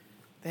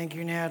Thank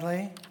you,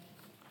 Natalie.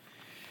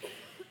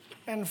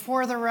 And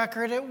for the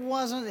record, it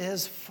wasn't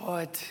his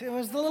foot. It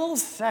was the little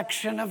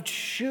section of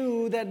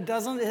shoe that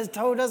his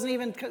toe doesn't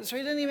even, so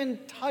he didn't even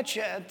touch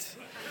it.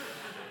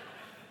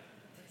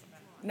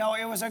 No,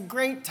 it was a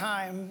great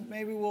time.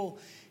 Maybe we'll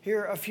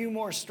hear a few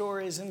more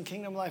stories in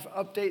Kingdom Life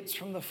updates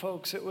from the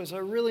folks. It was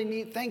a really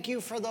neat, thank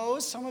you for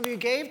those. Some of you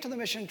gave to the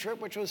mission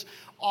trip, which was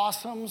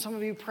awesome. Some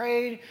of you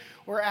prayed,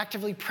 were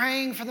actively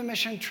praying for the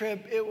mission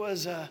trip. It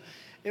was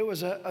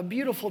a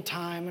beautiful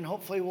time, and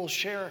hopefully we'll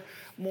share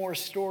more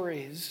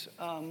stories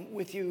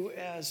with you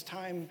as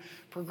time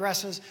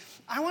progresses.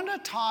 I want to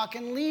talk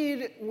and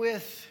lead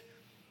with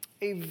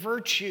a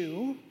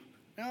virtue.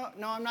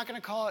 No, I'm not going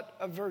to call it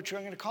a virtue.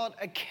 I'm going to call it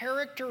a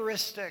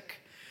characteristic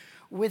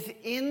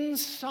within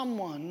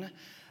someone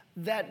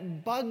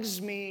that bugs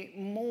me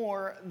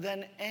more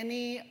than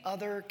any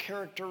other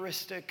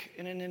characteristic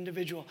in an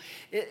individual.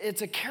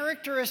 It's a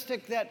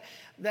characteristic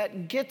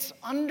that gets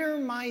under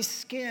my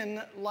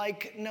skin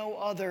like no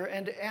other.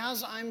 And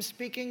as I'm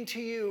speaking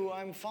to you,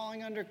 I'm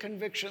falling under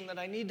conviction that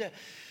I need to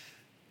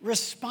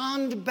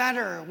respond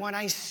better when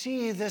I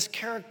see this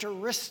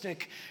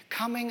characteristic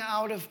coming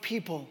out of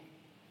people.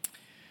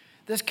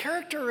 This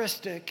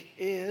characteristic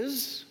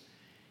is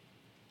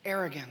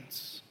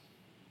arrogance.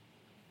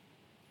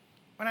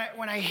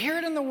 When I hear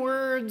it in the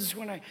words,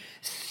 when I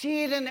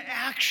see it in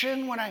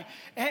action,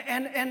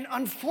 and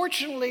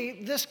unfortunately,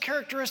 this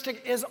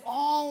characteristic is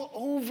all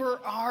over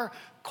our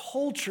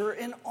culture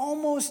in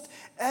almost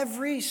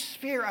every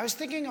sphere. I was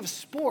thinking of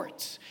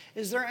sports.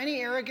 Is there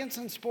any arrogance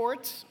in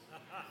sports?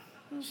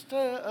 Just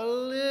a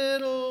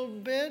little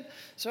bit.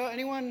 So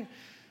anyone,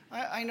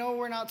 I know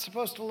we're not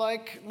supposed to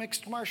like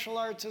mixed martial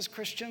arts as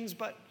Christians,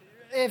 but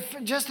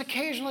if just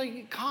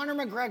occasionally, Conor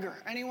McGregor,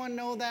 anyone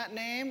know that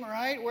name,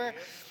 right? Where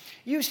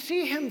you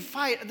see him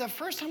fight. The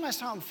first time I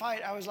saw him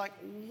fight, I was like,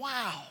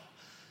 wow,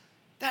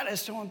 that is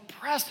so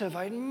impressive.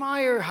 I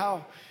admire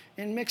how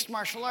in mixed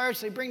martial arts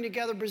they bring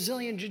together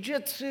Brazilian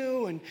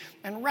jiu-jitsu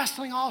and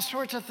wrestling, all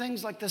sorts of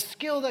things, like the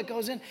skill that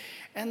goes in.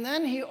 And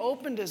then he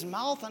opened his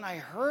mouth and I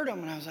heard him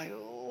and I was like,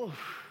 oh.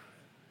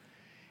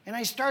 And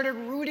I started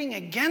rooting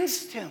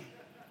against him,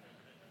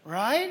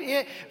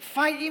 right?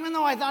 Even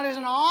though I thought he was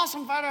an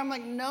awesome fighter, I'm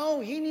like,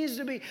 no, he needs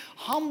to be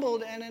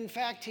humbled. And in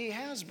fact, he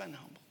has been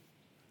humbled,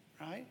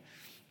 right?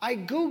 I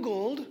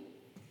Googled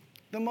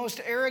the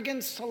most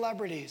arrogant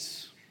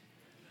celebrities.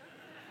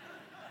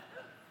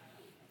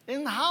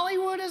 In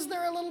Hollywood, is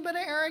there a little bit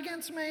of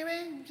arrogance,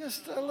 maybe?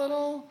 Just a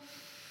little.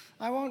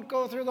 I won't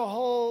go through the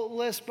whole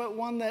list, but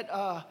one that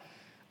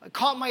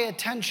caught my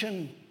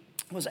attention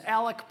was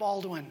Alec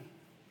Baldwin.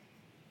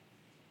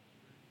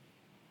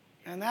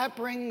 And that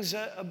brings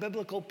a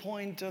biblical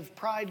point of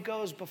pride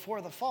goes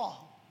before the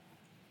fall.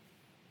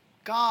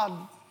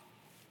 God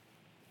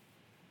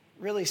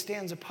really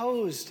stands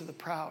opposed to the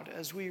proud,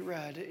 as we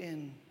read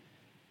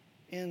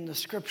in the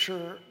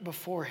scripture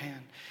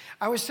beforehand.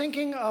 I was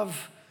thinking of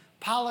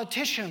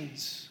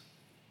politicians.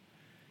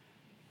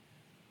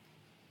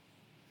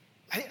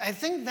 I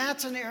think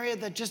that's an area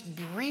that just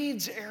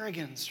breeds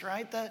arrogance,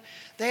 right? That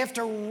they have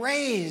to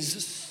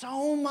raise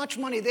so much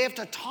money. They have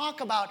to talk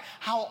about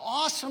how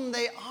awesome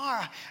they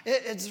are.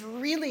 It's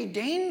really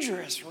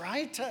dangerous,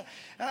 right?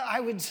 I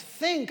would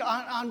think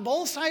on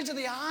both sides of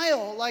the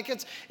aisle, like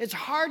it's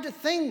hard to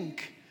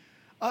think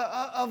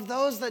of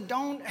those that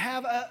don't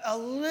have a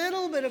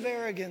little bit of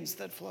arrogance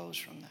that flows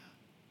from that.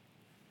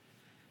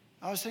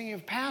 I was thinking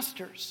of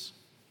pastors.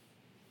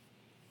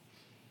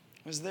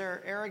 Was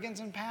there arrogance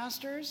in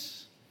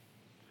pastors?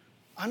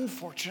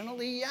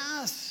 Unfortunately,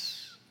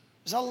 yes.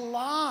 There's a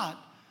lot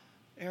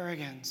of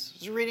arrogance. I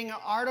was reading an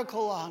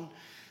article on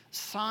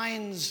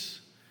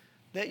signs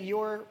that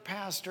your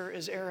pastor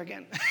is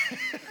arrogant.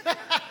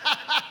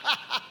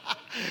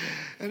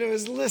 And it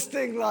was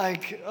listing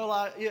like a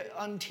lot,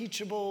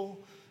 unteachable,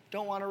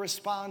 don't want to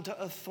respond to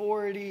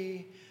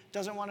authority,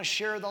 doesn't want to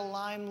share the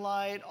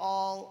limelight,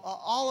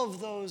 all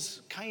of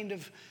those kind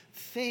of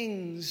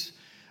things.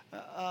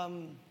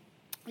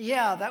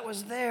 Yeah, that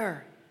was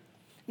there.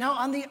 Now,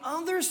 on the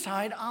other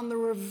side, on the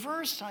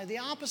reverse side, the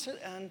opposite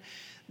end,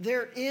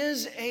 there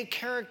is a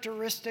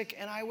characteristic,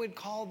 and I would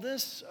call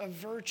this a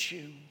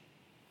virtue,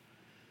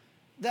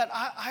 that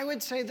I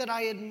would say that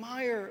I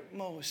admire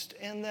most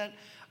and that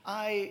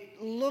I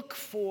look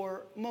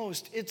for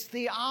most. It's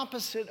the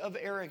opposite of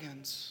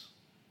arrogance.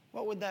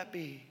 What would that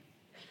be?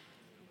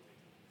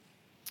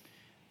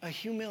 A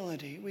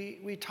humility.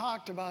 We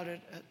talked about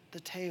it at the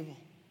table.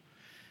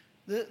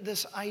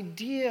 This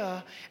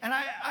idea, and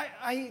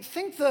I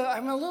think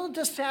I'm a little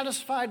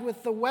dissatisfied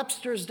with the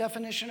Webster's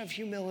definition of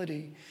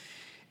humility.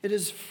 It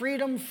is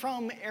freedom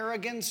from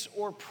arrogance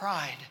or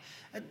pride.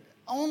 It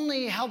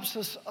only helps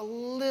us a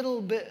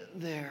little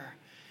bit there.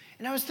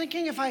 And I was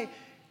thinking if I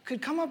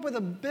could come up with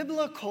a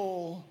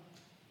biblical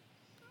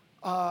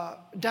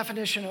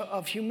definition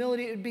of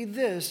humility, it would be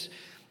this,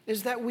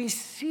 is that we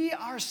see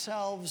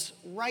ourselves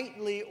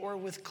rightly or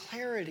with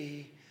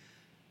clarity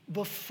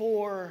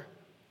before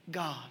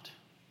God.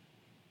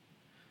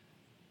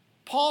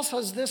 Paul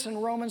says this in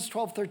Romans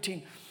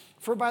 12:13.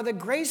 For by the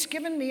grace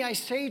given me, I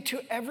say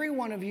to every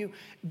one of you,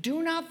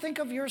 do not think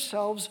of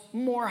yourselves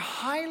more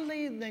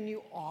highly than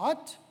you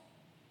ought,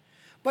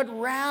 but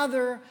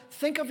rather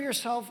think of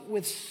yourself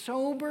with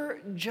sober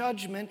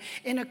judgment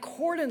in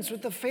accordance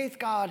with the faith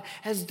God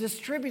has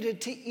distributed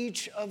to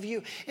each of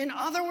you. In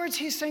other words,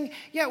 he's saying,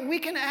 yeah, we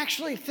can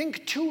actually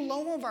think too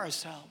low of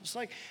ourselves.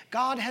 Like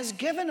God has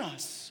given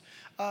us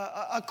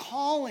a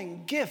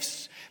calling,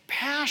 gifts,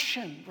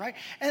 passion, right?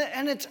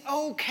 And it's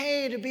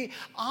okay to be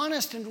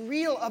honest and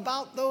real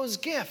about those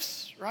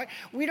gifts, right?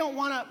 We don't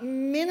want to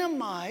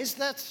minimize,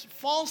 that's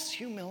false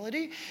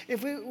humility,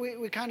 if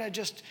we kind of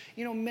just,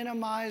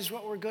 minimize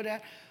what we're good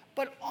at.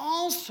 But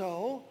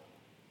also,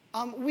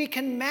 we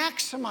can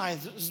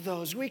maximize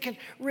those. We can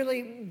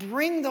really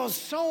bring those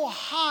so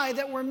high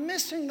that we're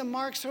missing the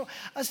mark. So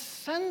a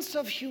sense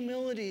of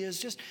humility is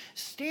just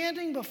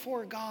standing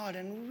before God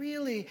and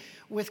really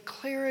with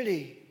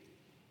clarity,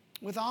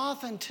 with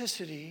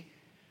authenticity,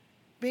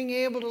 being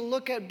able to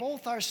look at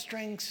both our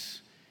strengths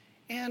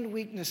and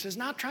weaknesses,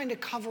 not trying to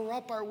cover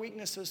up our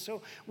weaknesses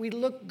so we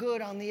look good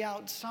on the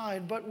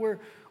outside, but we're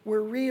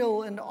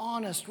real and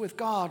honest with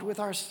God, with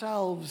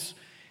ourselves,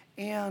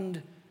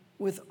 and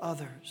with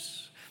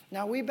others.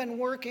 Now, we've been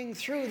working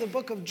through the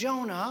book of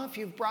Jonah. If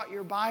you've brought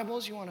your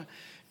Bibles, you want to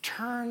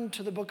turn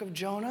to the book of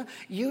Jonah.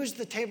 Use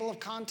the table of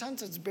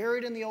contents. It's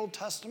buried in the Old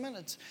Testament.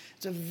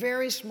 It's a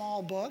very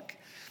small book.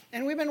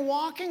 And we've been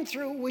walking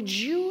through, would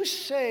you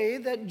say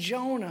that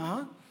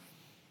Jonah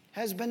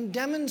has been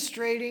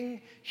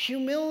demonstrating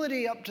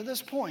humility up to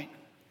this point?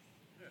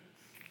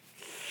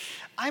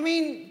 I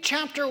mean,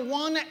 chapter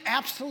 1,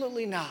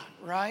 absolutely not,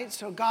 right?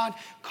 So God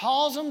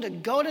calls him to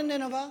go to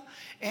Nineveh,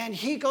 and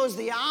he goes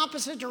the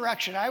opposite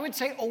direction. I would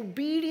say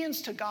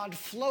obedience to God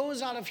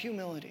flows out of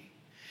humility.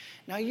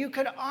 Now, you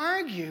could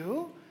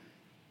argue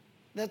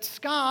that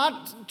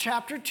Scott,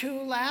 chapter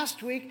 2,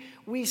 last week,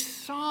 we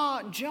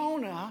saw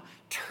Jonah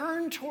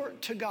turn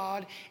to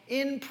God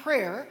in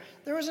prayer.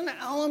 There was an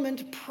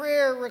element,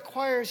 prayer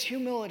requires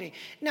humility.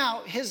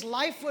 Now, his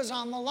life was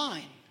on the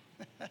line.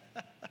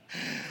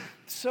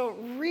 So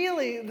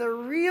really, the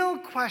real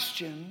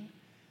question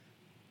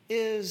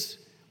is,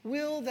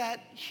 will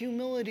that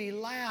humility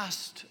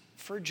last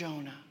for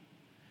Jonah?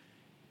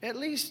 At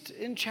least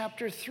in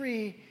chapter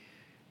 3,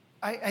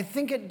 I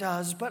think it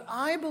does, but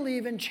I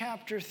believe in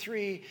chapter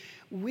 3,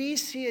 we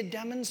see a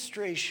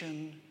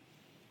demonstration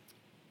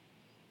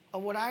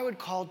of what I would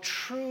call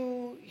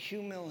true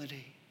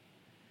humility.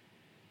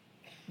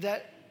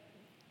 That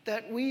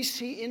we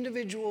see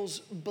individuals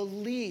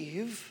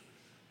believe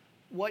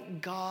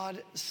what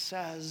God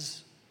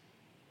says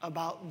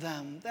about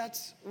them.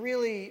 That's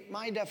really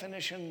my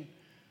definition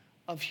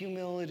of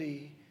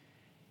humility,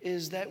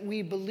 is that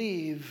we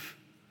believe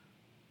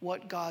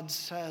what God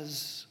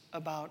says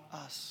about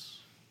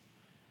us.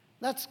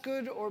 That's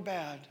good or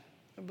bad.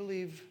 I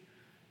believe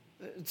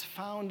it's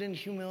found in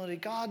humility.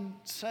 God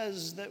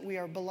says that we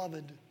are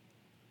beloved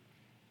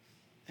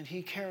and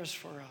he cares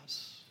for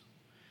us.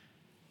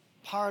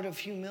 Part of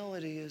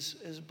humility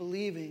is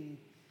believing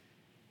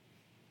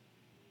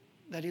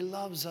that he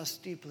loves us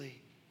deeply,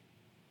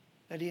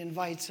 that he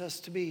invites us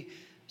to be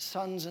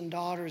sons and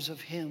daughters of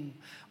him.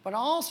 But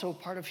also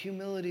part of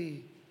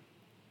humility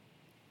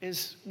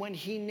is when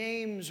he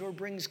names or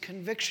brings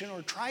conviction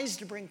or tries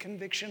to bring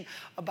conviction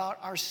about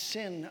our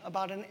sin,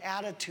 about an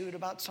attitude,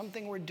 about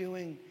something we're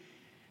doing,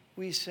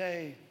 we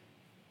say,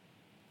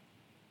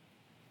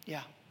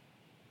 yeah,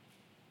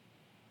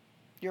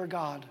 you're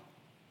God,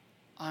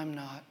 I'm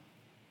not,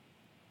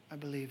 I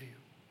believe you.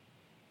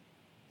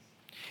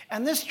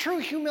 And this true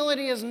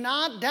humility is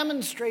not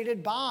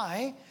demonstrated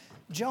by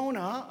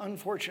Jonah,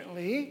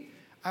 unfortunately.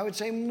 I would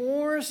say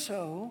more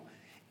so,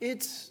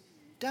 it's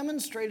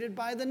demonstrated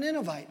by the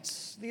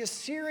Ninevites, the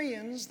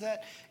Assyrians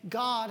that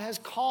God has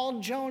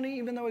called Jonah,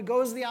 even though he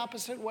goes the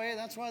opposite way.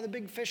 That's why the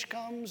big fish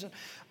comes.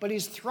 But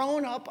he's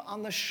thrown up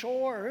on the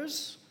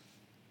shores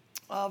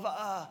of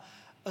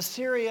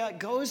Assyria,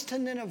 goes to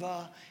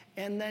Nineveh,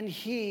 and then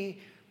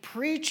he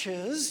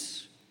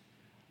preaches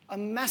a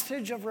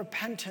message of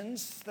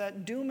repentance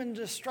that doom and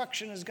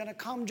destruction is going to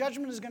come,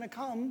 judgment is going to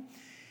come.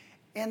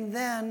 And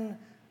then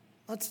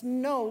let's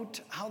note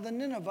how the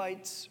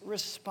Ninevites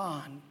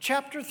respond.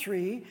 Chapter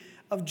 3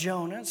 of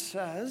Jonah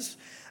says,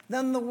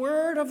 then the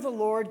word of the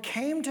Lord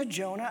came to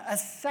Jonah a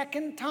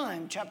second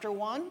time. Chapter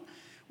 1,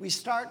 we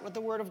start with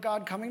the word of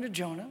God coming to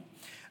Jonah.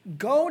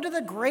 Go to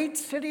the great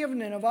city of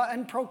Nineveh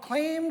and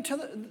proclaim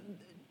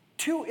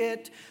to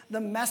it the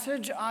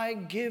message I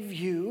give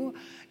you.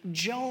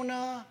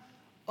 Jonah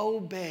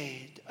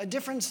obeyed. A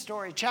different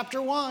story.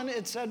 Chapter 1,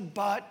 it said,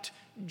 but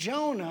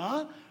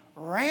Jonah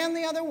ran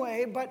the other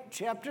way. But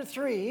chapter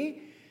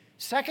 3,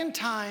 second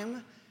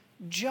time,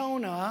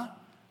 Jonah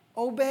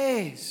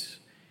obeys.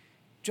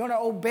 Jonah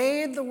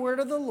obeyed the word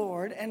of the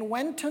Lord and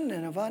went to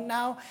Nineveh.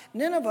 Now,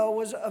 Nineveh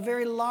was a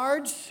very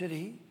large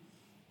city.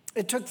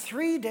 It took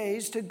 3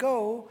 days to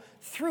go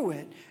through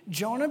it.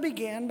 Jonah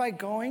began by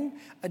going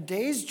a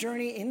day's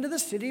journey into the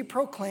city,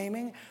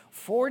 proclaiming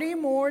 40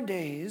 more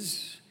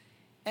days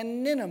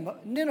and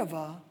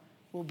Nineveh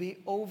will be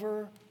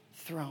overthrown.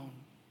 throne.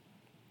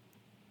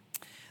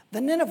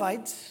 The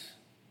Ninevites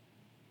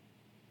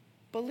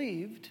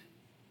believed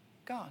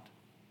God.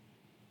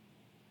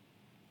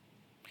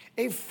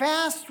 A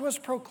fast was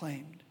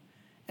proclaimed,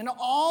 and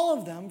all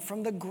of them,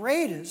 from the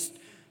greatest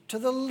to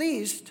the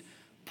least,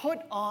 put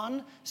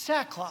on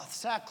sackcloth.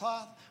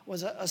 Sackcloth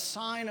was a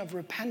sign of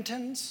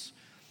repentance.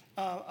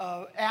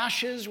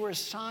 Ashes were a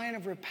sign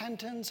of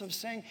repentance, of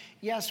saying,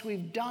 yes,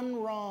 we've done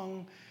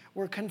wrong.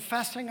 We're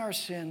confessing our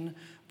sin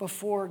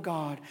before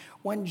God.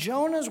 When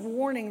Jonah's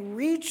warning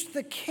reached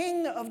the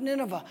king of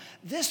Nineveh,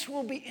 this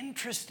will be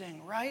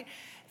interesting, right?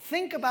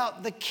 Think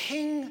about the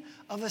king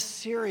of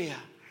Assyria,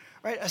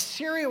 right?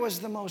 Assyria was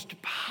the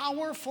most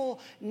powerful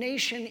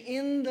nation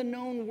in the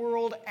known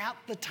world at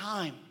the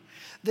time.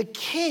 The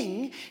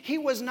king,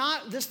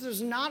 this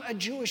was not a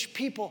Jewish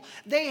people.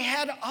 They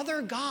had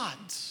other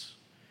gods.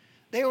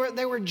 They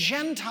were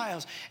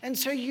Gentiles. And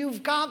so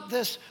you've got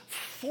this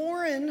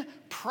foreign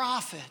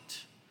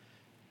prophet,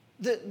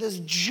 this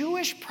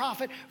Jewish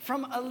prophet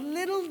from a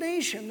little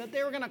nation that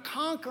they were going to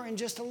conquer in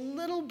just a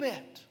little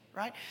bit,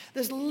 right?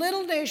 This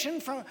little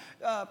nation from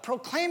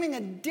proclaiming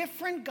a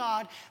different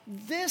God.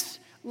 This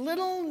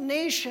little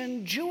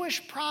nation,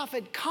 Jewish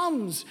prophet,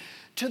 comes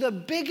to the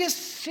biggest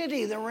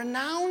city, the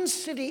renowned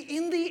city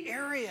in the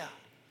area,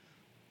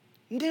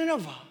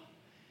 Nineveh.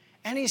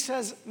 And he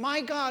says,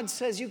 my God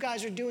says you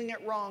guys are doing it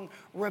wrong.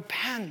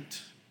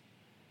 Repent.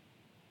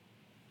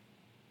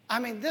 I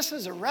mean, this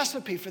is a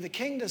recipe for the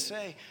king to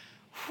say,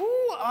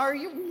 who are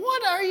you?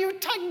 What are you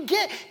talking?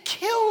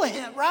 Kill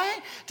him, right?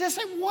 To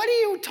say, what are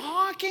you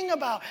talking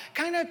about?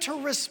 Kind of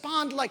to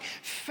respond like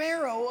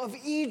Pharaoh of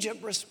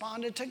Egypt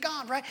responded to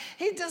God, right?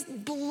 He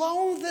just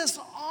blow this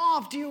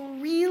off. Do you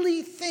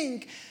really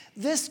think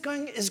this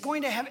is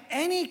going to have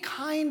any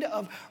kind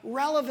of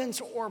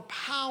relevance or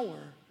power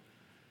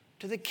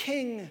to the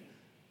king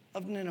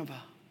of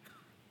Nineveh?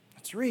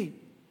 Let's read.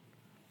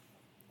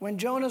 When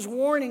Jonah's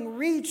warning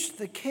reached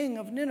the king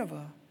of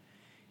Nineveh,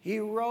 he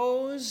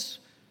rose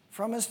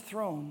from his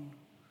throne,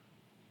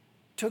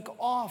 took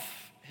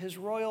off his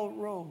royal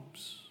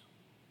robes,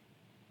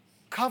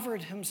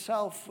 covered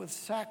himself with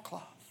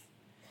sackcloth,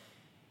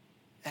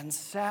 and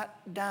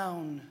sat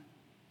down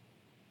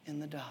in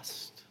the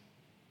dust.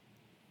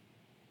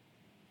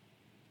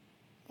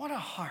 What a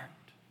heart.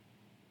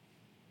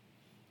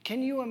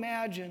 Can you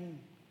imagine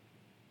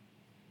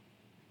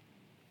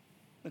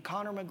the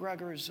Conor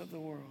McGregors of the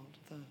world,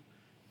 the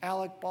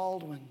Alec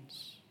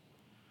Baldwins,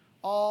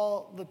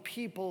 all the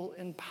people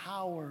in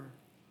power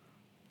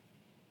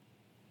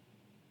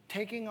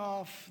taking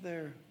off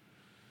their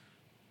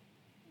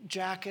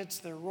jackets,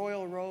 their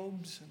royal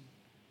robes, and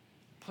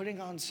putting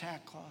on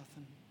sackcloth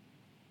and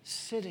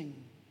sitting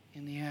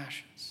in the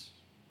ashes?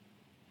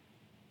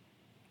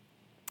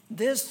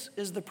 This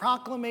is the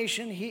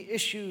proclamation he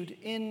issued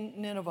in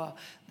Nineveh.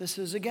 This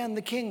is again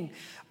the king.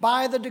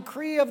 By the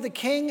decree of the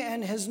king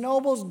and his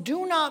nobles,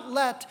 do not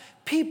let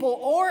people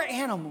or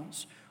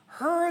animals,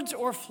 herds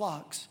or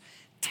flocks,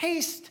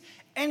 taste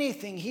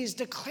anything. He's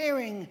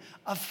declaring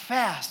a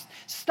fast.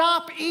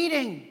 Stop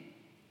eating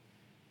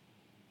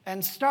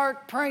and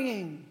start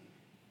praying,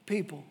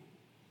 people.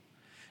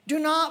 Do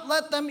not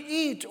let them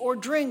eat or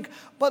drink,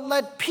 but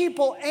let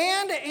people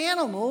and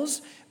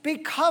animals be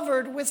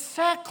covered with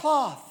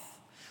sackcloth.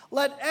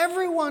 Let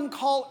everyone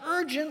call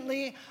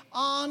urgently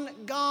on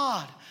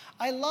God.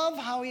 I love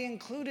how he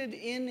included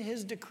in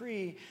his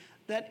decree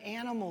that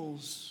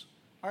animals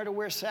are to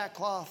wear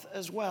sackcloth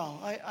as well.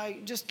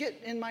 I just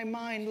get in my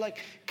mind like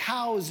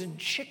cows and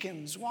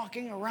chickens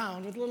walking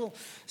around with little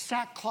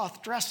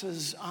sackcloth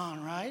dresses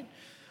on, right?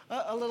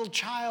 A little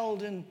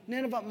child in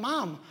Nineveh,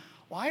 Mom,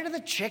 why do the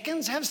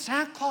chickens have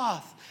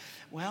sackcloth?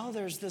 Well,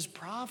 there's this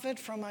prophet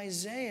from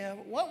Isaiah.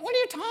 What are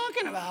you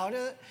talking about?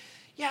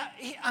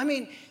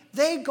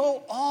 They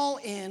go all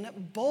in,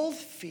 both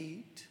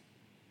feet,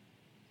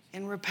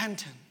 in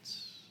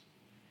repentance.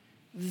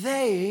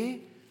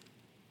 They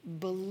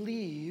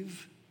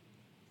believe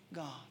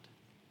God.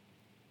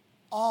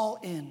 All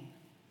in.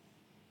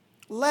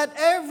 Let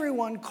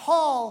everyone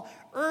call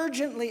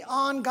urgently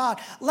on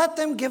God. Let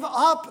them give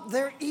up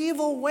their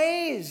evil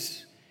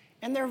ways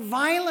and their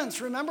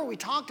violence. Remember, we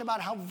talked about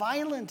how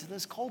violent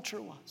this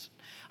culture was,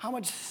 how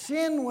much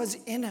sin was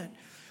in it.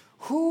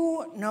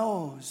 Who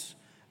knows?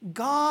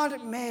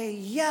 God may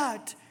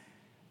yet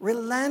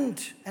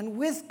relent and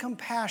with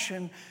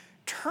compassion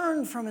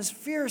turn from his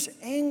fierce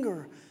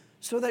anger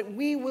so that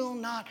we will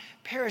not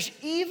perish.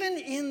 Even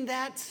in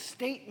that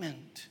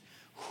statement,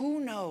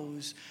 who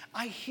knows?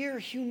 I hear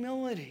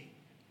humility,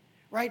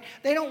 right?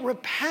 They don't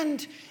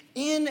repent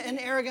in an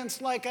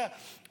arrogance like a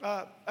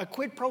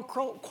quid pro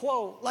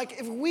quo. Like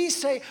if we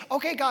say,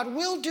 okay, God,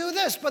 we'll do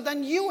this, but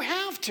then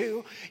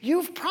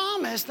you've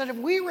promised that if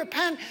we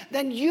repent,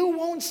 then you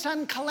won't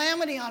send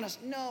calamity on us.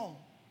 No.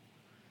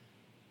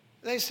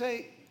 They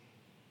say,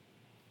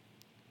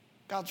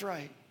 God's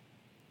right.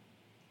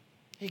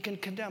 He can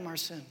condemn our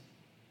sin.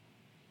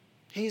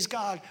 He's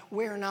God.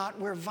 We're not.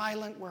 We're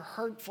violent. We're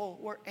hurtful.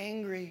 We're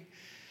angry.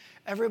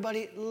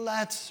 Everybody,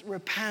 let's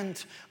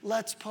repent.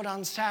 Let's put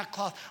on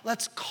sackcloth.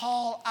 Let's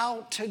call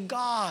out to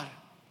God.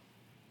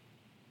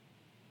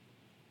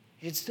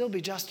 He'd still be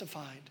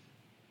justified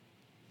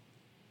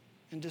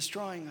in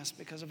destroying us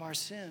because of our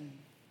sin.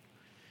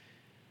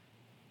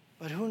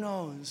 But who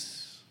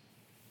knows?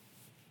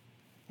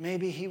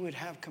 Maybe he would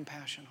have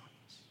compassion on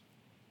us.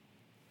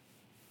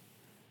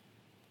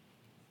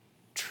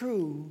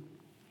 True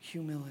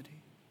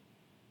humility.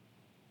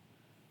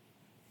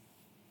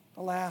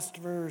 The last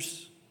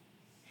verse.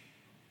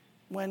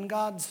 When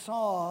God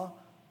saw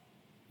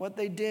what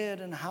they did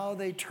and how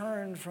they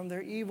turned from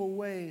their evil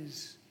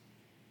ways,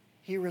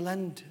 he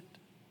relented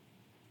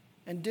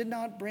and did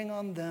not bring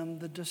on them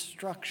the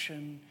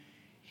destruction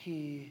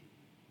he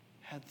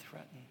had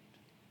threatened.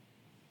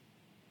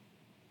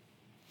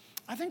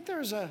 I think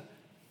there's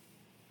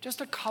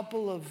just a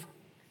couple of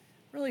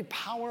really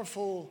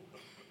powerful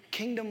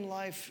kingdom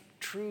life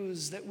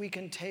truths that we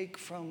can take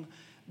from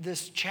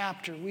this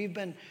chapter. We've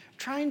been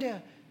trying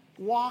to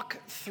walk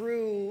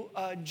through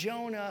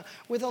Jonah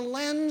with a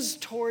lens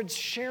towards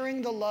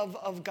sharing the love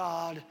of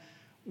God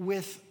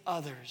with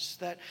others.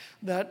 That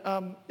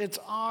it's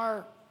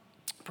our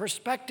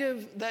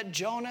perspective that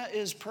Jonah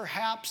is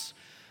perhaps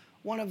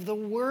one of the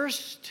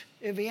worst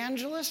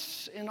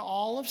evangelists in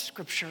all of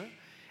Scripture,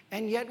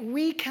 and yet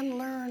we can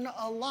learn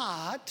a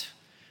lot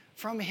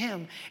from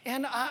him.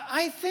 And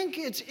I think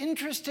it's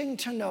interesting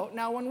to note,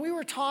 now when we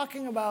were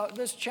talking about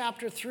this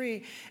chapter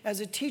 3 as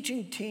a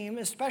teaching team,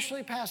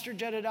 especially Pastor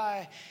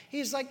Jedediah,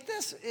 he's like,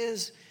 this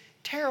is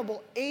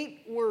terrible.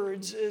 8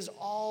 words is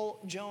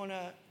all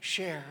Jonah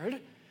shared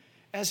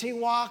as he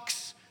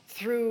walks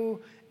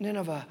through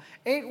Nineveh.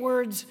 8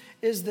 words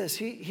is this.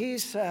 He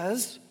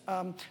says,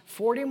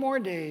 40 more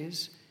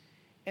days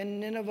and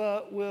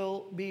Nineveh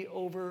will be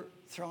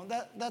overthrown.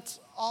 That's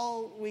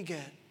all we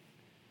get.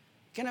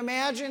 Can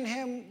imagine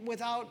him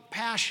without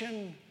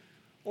passion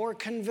or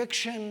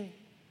conviction.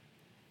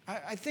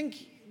 I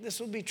think this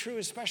will be true,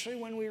 especially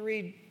when we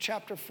read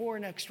chapter 4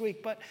 next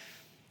week. But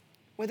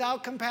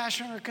without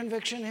compassion or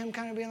conviction, him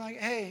kind of being like,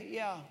 hey,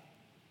 yeah,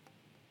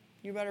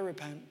 you better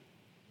repent.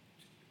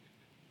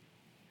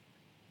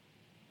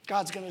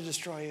 God's going to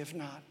destroy you if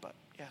not, but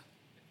yeah.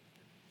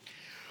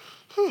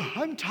 Whew,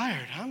 I'm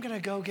tired. I'm going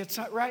to go get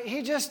some, right?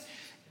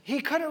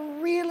 He could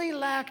have really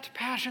lacked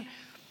passion.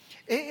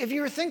 If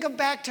you think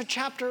back to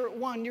chapter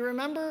 1, you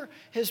remember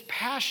his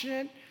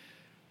passionate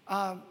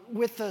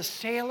with the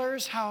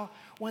sailors, how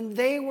when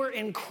they were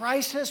in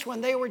crisis, when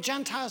they were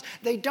Gentiles,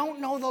 they don't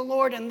know the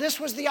Lord, and this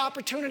was the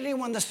opportunity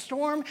when the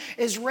storm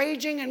is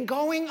raging and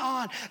going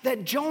on,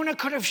 that Jonah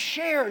could have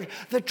shared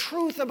the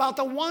truth about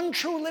the one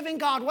true living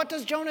God. What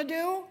does Jonah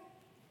do?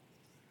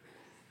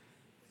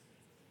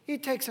 He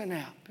takes a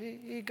nap.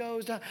 He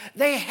goes down.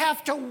 They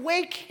have to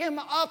wake him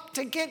up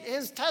to get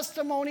his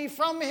testimony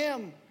from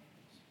him.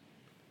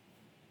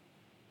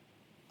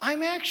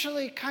 I'm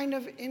actually kind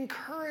of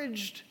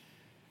encouraged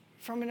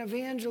from an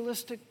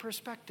evangelistic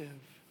perspective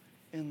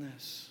in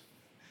this,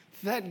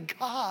 that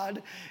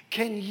God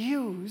can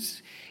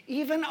use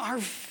even our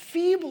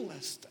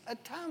feeblest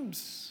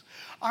attempts,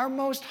 our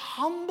most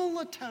humble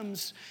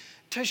attempts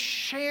to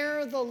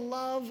share the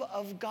love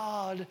of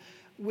God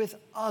with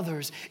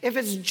others. If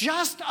it's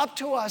just up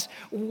to us,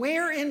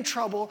 we're in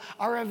trouble.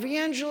 Our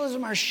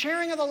evangelism, our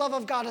sharing of the love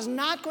of God is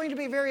not going to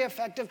be very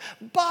effective,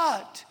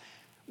 but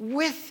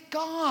with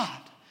God.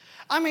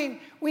 I mean,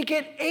 we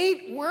get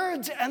 8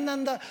 words, and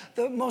then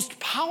the most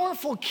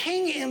powerful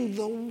king in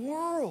the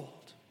world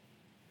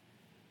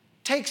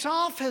takes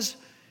off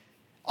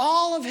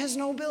all of his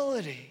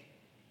nobility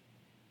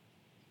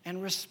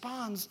and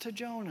responds to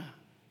Jonah.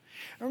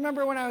 I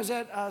remember when I was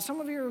at,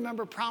 some of you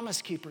remember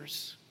Promise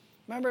Keepers.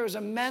 Remember, it was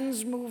a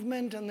men's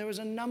movement, and there was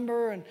a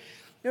number, and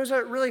there was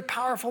a really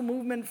powerful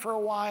movement for a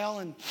while,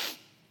 and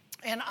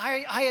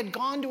I had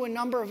gone to a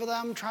number of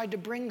them, tried to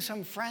bring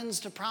some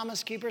friends to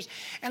Promise Keepers,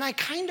 and I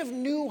kind of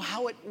knew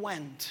how it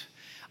went.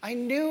 I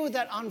knew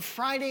that on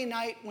Friday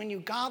night when you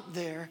got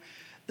there,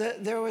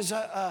 there was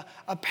a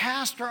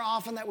pastor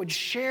often that would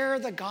share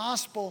the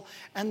gospel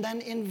and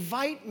then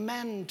invite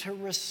men to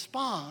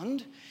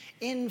respond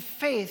in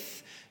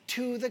faith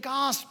to the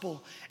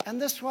gospel.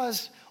 And this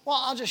was, well,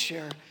 I'll just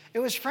share. It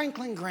was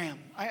Franklin Graham.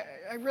 I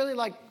really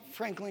like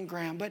Franklin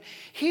Graham, but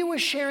he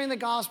was sharing the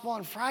gospel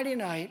on Friday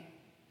night,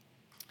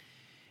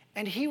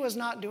 and he was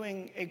not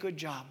doing a good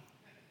job.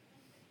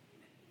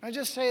 I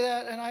just say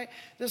that, and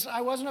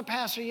I wasn't a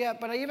pastor yet,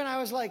 but I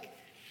was like,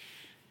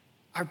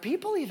 are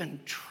people even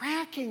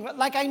tracking?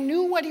 Like, I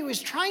knew what he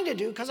was trying to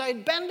do because I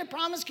had been to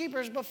Promise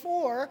Keepers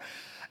before,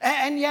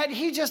 and yet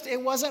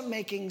it wasn't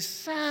making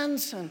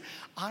sense, and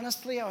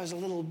honestly, I was a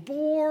little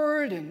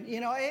bored, and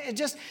it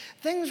just,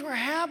 things were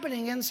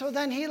happening, and so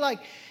then he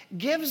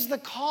gives the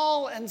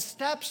call and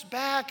steps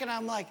back, and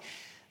I'm like,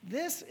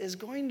 this is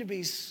going to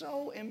be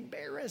so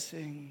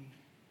embarrassing.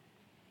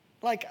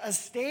 Like a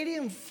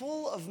stadium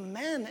full of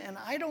men, and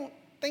I don't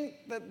think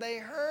that they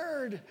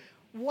heard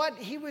what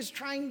he was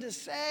trying to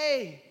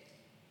say.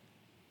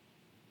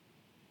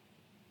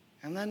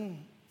 And then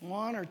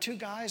one or two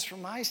guys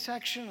from my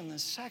section and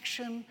this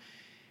section,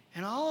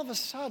 and all of a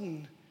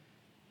sudden,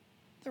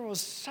 there was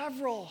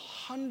several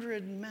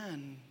hundred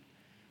men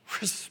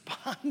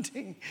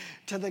responding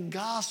to the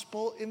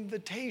gospel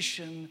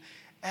invitation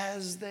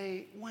as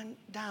they went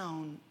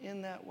down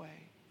in that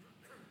way.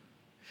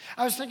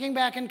 I was thinking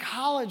back in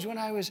college when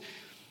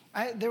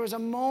there was a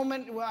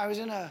moment where I was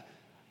in a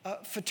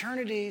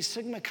fraternity,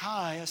 Sigma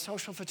Chi, a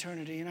social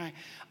fraternity, and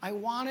I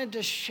wanted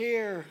to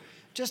share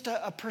just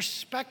a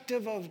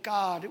perspective of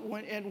God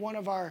at one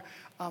of our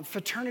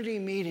fraternity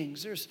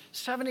meetings. There's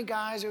 70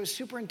 guys. It was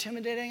super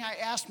intimidating. I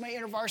asked my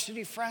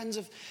InterVarsity friends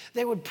if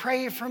they would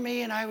pray for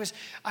me, and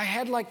I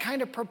had like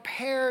kind of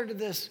prepared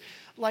this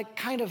like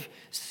kind of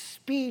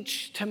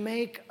speech to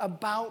make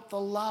about the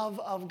love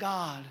of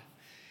God.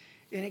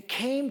 And it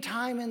came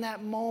time in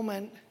that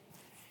moment,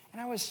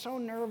 and I was so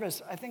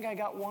nervous. I think I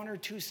got one or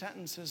two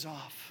sentences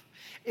off.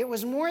 It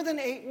was more than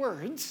 8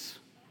 words,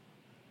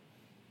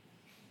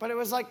 but it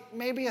was like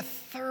maybe a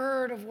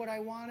third of what I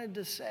wanted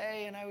to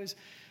say, and I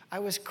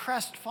was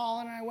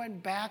crestfallen, and I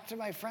went back to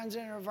my friends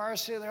in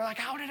InterVarsity. They're like,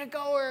 "How did it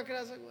go, Eric?" And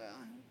I was like,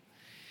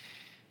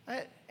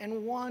 "Well,"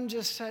 and one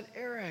just said,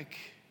 "Eric,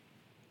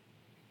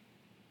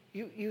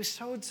 you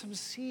sowed some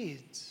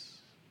seeds.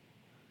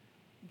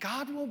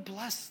 God will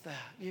bless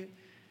that.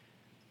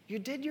 You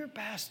did your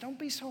best. Don't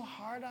be so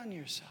hard on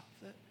yourself."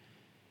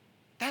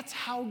 That's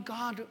how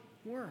God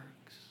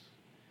works.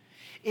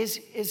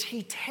 Is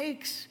he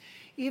takes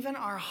even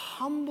our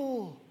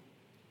humble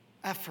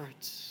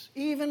efforts,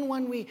 even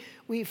when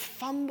we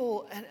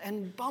fumble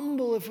and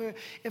bumble,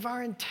 if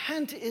our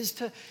intent is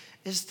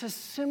to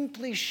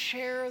simply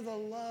share the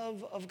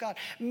love of God.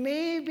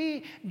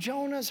 Maybe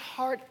Jonah's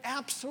heart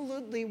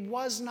absolutely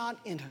was not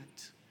in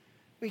it.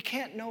 We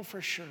can't know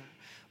for sure.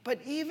 But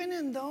even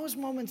in those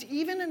moments,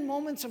 even in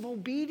moments of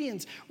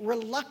obedience,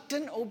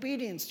 reluctant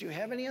obedience, do you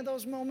have any of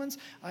those moments?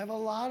 I have a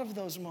lot of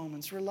those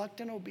moments,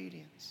 reluctant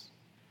obedience.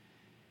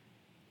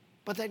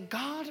 But that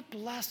God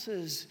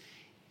blesses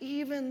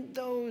even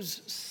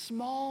those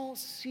small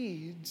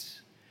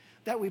seeds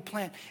that we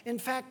plant. In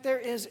fact, there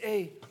is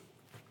a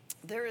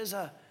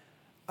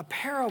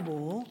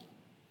parable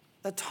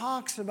that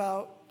talks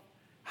about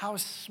how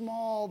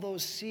small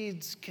those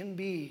seeds can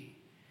be.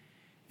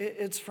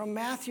 It's from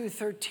Matthew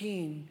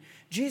 13.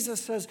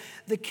 Jesus says,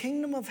 "The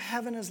kingdom of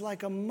heaven is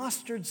like a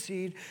mustard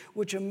seed,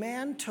 which a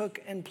man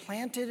took and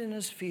planted in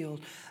his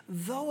field,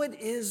 though it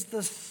is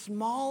the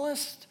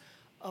smallest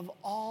of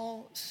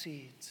all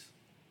seeds."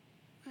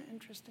 Isn't that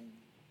interesting?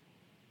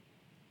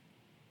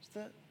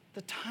 It's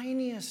the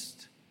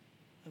tiniest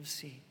of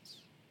seeds.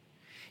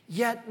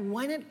 Yet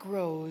when it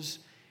grows,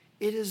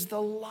 it is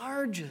the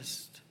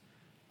largest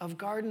of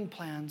garden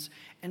plants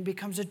and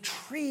becomes a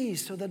tree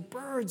so that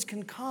birds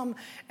can come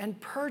and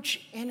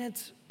perch in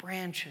its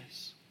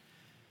branches.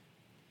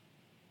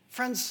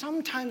 Friends,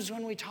 sometimes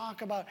when we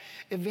talk about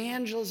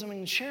evangelism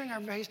and sharing our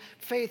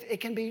faith,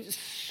 it can be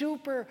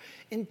super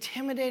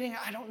intimidating.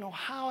 I don't know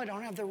how. I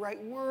don't have the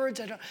right words.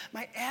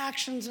 My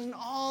actions and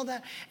all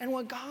that. And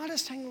what God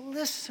is saying,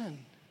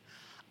 listen,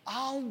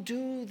 I'll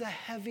do the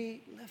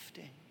heavy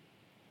lifting.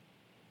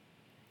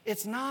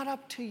 It's not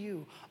up to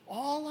you.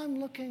 All I'm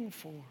looking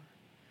for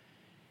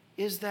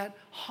is that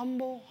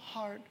humble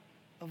heart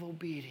of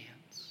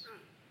obedience.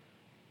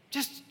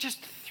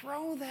 Just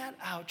throw that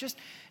out. Just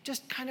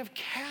kind of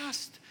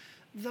cast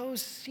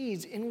those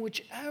seeds in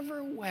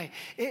whichever way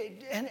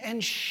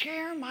and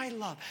share my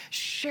love.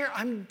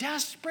 I'm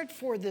desperate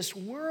for this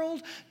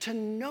world to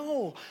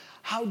know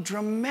how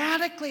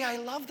dramatically I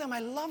love them. I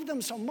love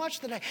them so much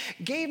that I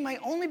gave my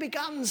only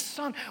begotten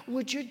Son.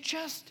 Would you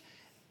just,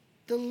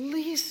 the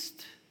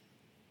least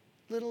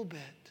little bit,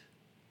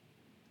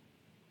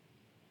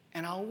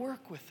 and I'll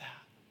work with that.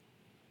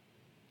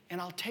 And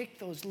I'll take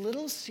those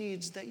little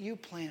seeds that you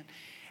plant,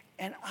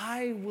 and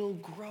I will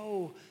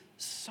grow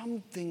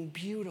something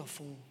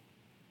beautiful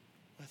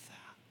with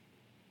that.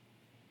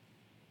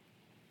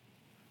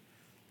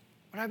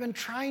 What I've been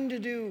trying to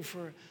do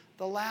for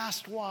the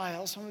last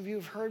while, some of you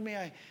have heard me,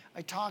 I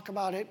talk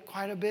about it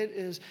quite a bit,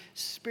 is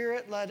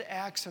Spirit-led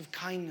acts of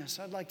kindness.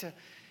 I'd like to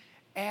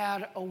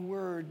add a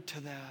word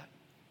to that.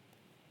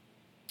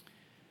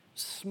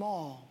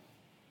 Small,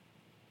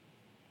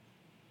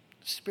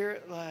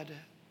 Spirit-led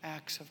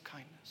acts of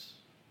kindness.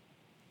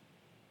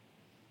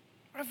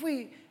 What if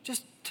we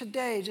just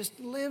today just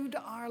lived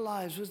our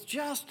lives with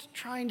just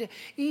trying to,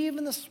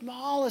 even the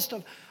smallest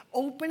of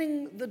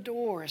opening the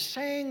door,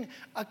 saying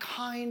a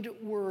kind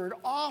word,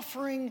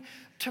 offering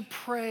to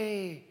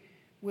pray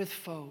with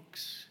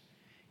folks.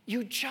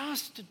 You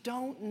just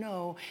don't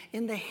know,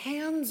 in the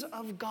hands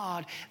of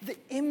God, the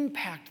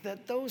impact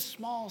that those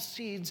small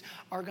seeds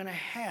are going to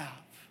have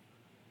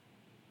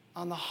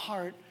on the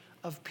heart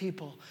of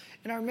people.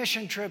 In our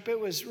mission trip, it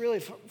was really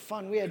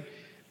fun. We had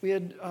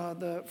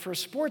for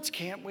sports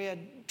camp, we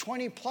had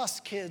 20 plus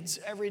kids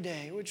every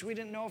day, which we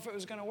didn't know if it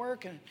was going to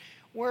work, and it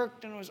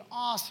worked, and it was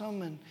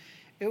awesome. And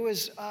it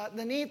was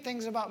the neat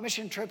things about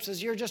mission trips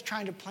is you're just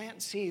trying to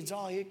plant seeds.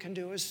 All you can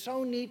do. It was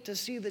so neat to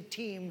see the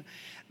team.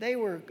 They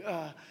were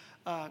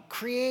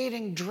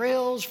creating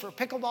drills for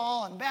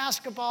pickleball and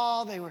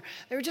basketball. They were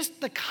just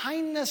the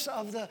kindness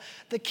of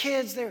the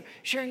kids. They were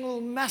sharing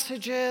little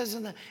messages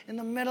in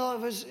the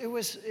middle. It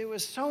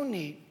was so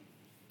neat.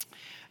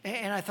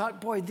 And I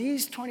thought, boy,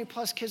 these 20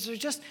 plus kids,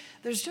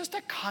 there's just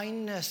a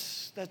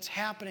kindness that's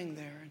happening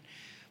there.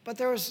 But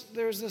there's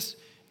this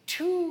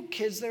 2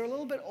 kids, they were a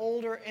little bit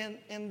older,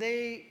 and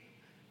they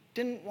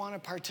didn't want to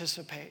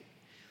participate.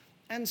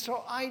 And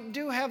so I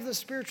do have the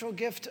spiritual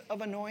gift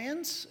of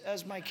annoyance,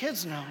 as my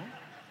kids know,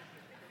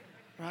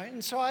 right?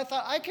 And so I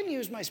thought I can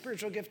use my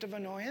spiritual gift of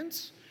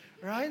annoyance,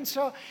 right? And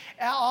so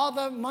all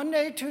the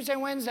Monday, Tuesday,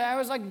 Wednesday, I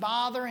was like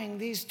bothering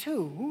these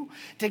 2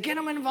 to get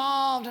them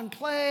involved and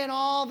play and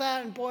all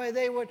that. And boy,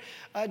 they would,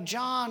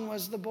 John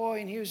was the boy,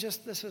 and he was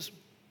just,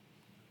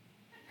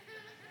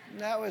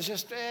 that was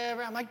just,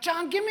 I'm like,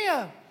 John,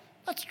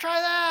 let's try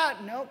that.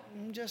 Nope,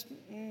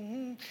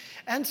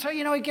 And so,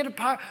 he'd get a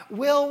part.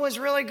 Will was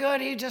really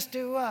good. He'd just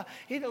do,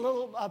 he'd a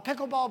little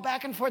pickleball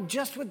back and forth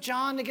just with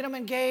John to get him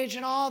engaged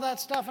and all that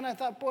stuff. And I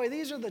thought, boy,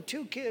 these are the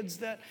 2 kids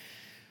that,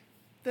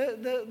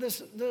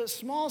 the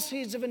small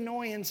seeds of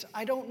annoyance,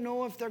 I don't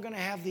know if they're going to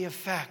have the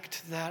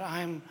effect that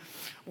I'm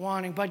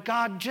wanting. But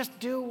God, just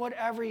do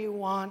whatever you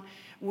want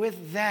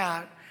with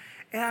that.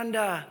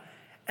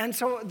 And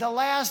so the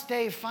last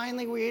day,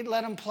 finally, we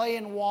let them play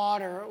in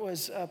water. It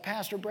was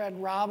Pastor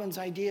Brad Robbins'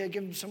 idea,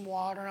 give them some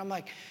water. And I'm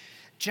like,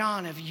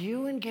 John, if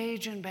you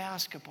engage in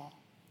basketball,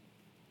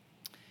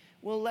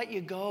 we'll let you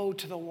go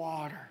to the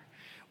water.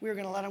 We were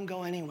going to let them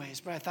go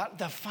anyways, but I thought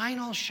the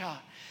final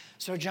shot.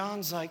 So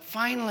John's like,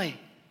 finally.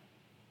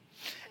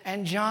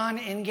 And John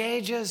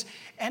engages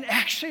and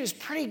actually is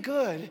pretty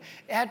good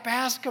at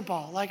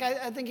basketball. Like,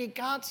 I think he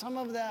got some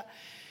of that.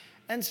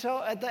 And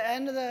so at the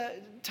end of the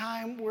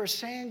time, we're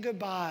saying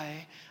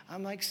goodbye.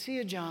 I'm like, see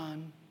you,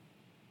 John.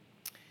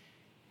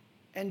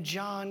 And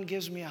John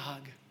gives me a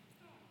hug.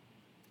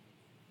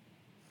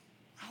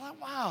 I thought,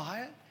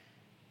 wow,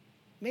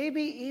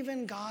 maybe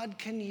even God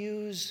can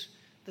use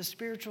the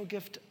spiritual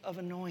gift of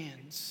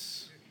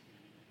annoyance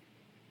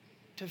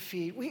to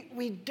feed.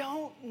 We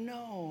don't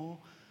know,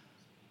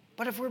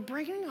 but if we're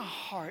bringing a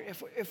heart,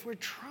 if we're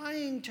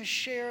trying to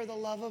share the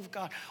love of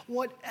God,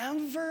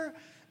 whatever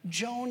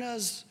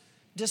Jonah's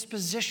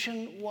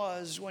disposition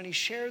was when he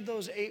shared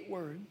those 8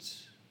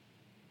 words,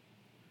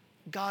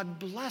 God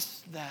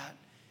blessed that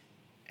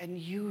and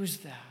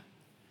used that.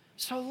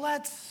 So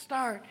let's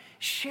start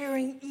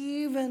sharing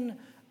even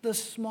the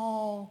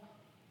small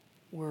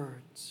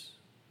words.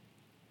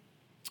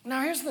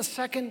 Now here's the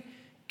second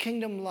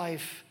kingdom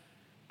life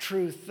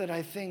truth that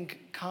I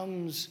think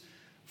comes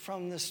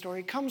from this story.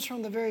 It comes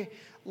from the very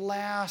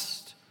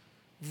last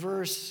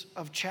verse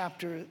of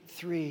chapter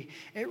 3.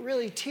 It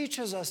really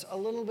teaches us a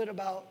little bit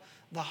about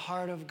the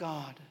heart of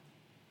God.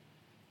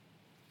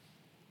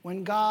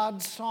 When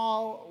God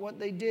saw what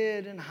they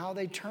did and how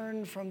they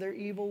turned from their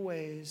evil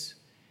ways,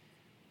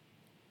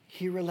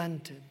 he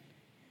relented.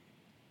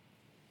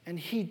 And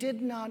he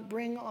did not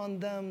bring on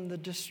them the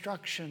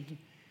destruction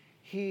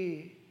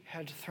he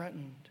had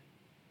threatened.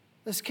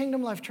 This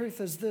kingdom life truth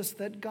is this,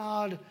 that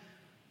God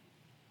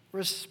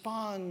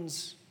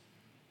responds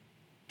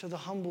to the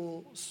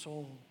humble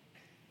soul.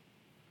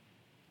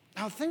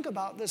 Now think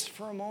about this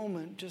for a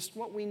moment, just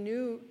what we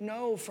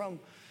know from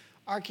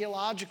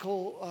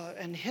archaeological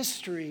and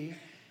history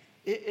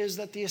is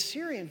that the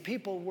Assyrian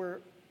people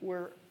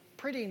were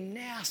pretty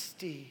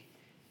nasty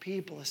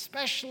people,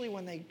 especially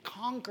when they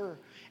conquer,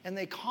 and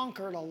they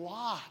conquered a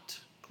lot,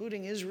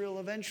 including Israel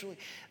eventually.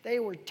 They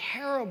were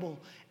terrible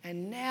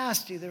and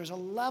nasty. There was a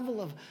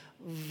level of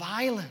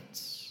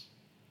violence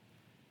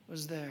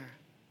was there.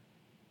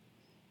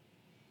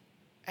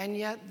 And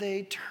yet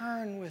they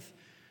turn with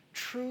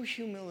true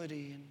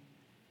humility and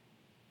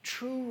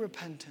true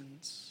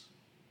repentance.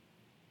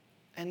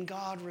 And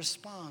God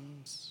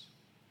responds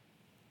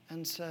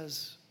and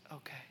says,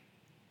 okay.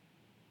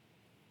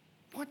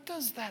 What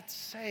does that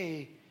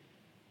say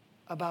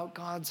about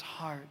God's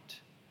heart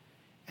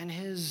and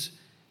his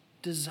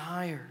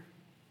desire?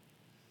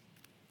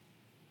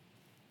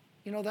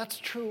 You know, that's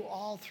true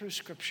all through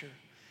Scripture.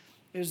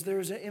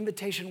 There's an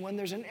invitation when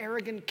there's an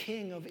arrogant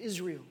king of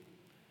Israel.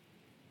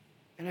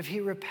 And if he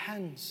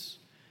repents,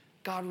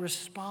 God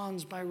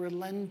responds by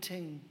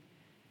relenting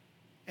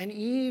and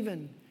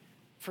even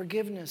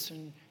forgiveness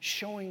and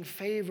showing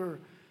favor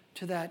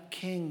to that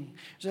king.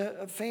 There's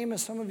a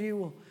famous, some of you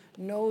will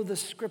know the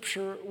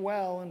scripture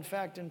well. In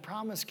fact, in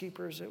Promise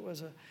Keepers,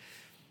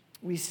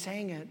 we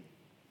sang it.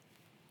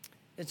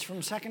 It's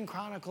from 2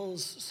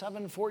 Chronicles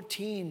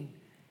 7:14.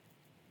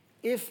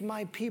 If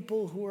my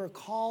people who are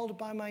called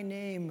by my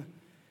name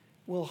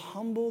will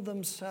humble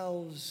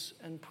themselves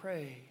and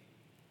pray,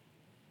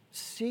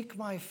 seek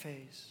my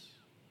face,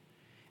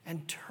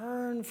 and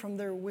turn from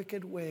their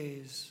wicked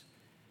ways,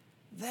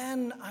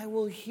 then I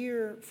will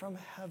hear from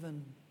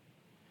heaven,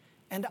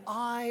 and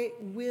I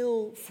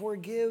will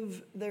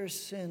forgive their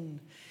sin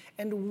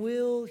and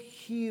will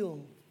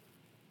heal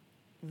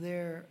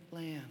their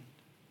land.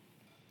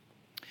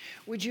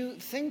 Would you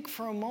think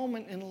for a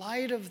moment, in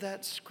light of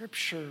that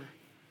scripture,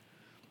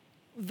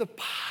 the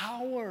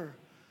power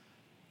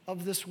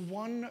of this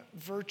one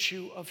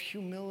virtue of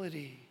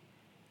humility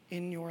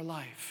in your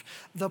life.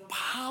 The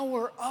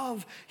power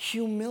of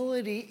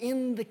humility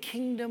in the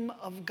kingdom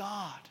of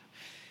God.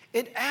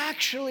 It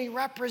actually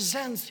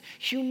represents,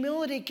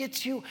 humility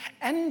gets you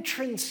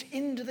entrance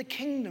into the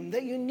kingdom,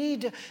 that you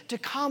need to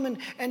come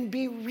and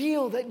be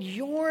real, that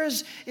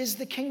yours is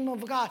the kingdom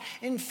of God.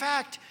 In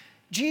fact,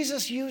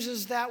 Jesus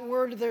uses that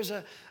word, there's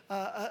a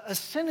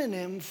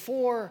synonym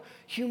for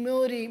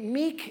humility,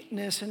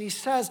 meekness, and he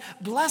says,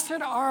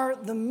 "Blessed are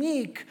the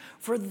meek,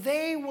 for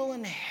they will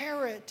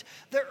inherit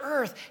the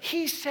earth."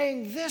 He's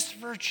saying this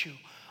virtue,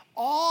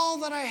 all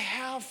that I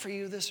have for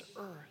you, this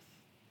earth,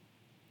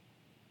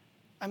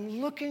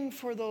 I'm looking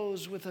for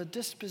those with a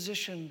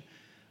disposition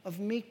of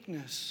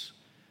meekness,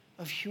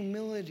 of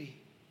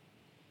humility,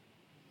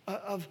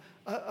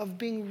 of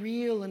being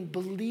real and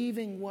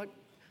believing what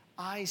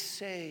I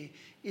say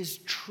is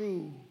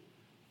true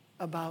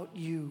about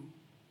you.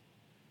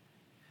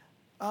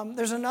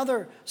 There's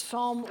another,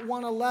 Psalm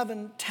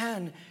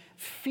 111:10.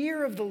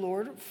 Fear of the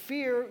Lord,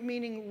 fear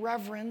meaning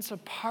reverence, a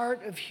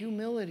part of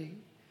humility,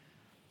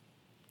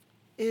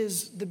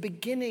 is the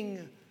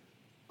beginning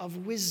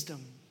of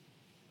wisdom.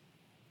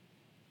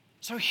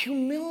 So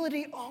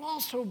humility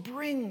also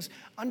brings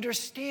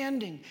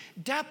understanding,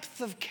 depth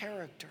of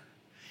character,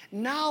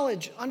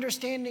 knowledge,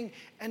 understanding,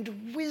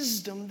 and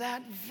wisdom,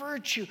 that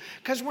virtue.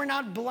 Because we're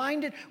not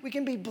blinded. We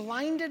can be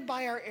blinded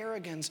by our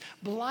arrogance,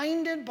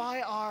 blinded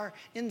by our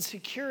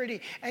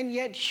insecurity, and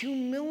yet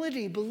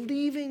humility,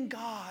 believing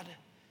God,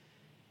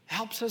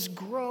 helps us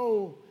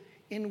grow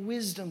in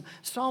wisdom.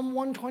 Psalm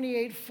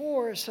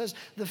 128:4 says,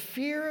 "The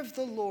fear of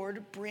the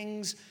Lord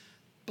brings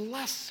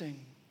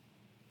blessing."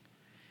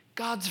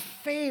 God's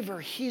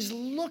favor, he's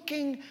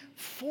looking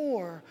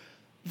for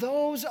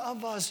those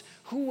of us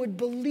who would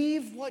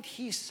believe what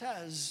he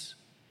says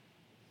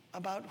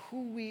about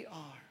who we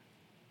are.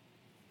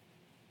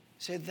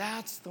 Say,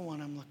 that's the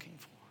one I'm looking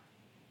for.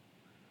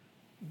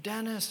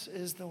 Dennis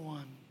is the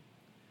one.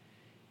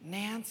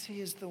 Nancy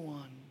is the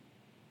one.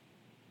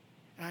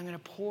 And I'm going to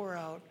pour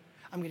out,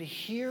 I'm going to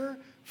hear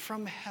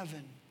from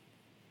heaven.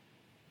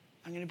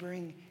 I'm going to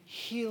bring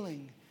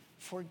healing,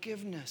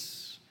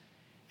 forgiveness,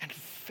 and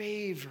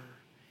favor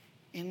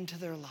into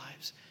their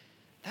lives.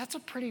 That's a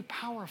pretty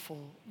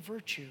powerful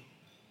virtue,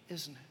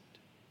 isn't it?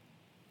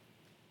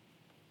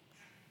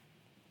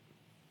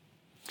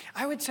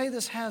 I would say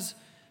this has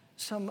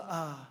some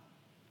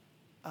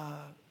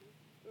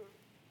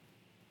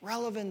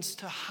relevance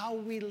to how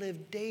we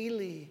live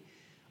daily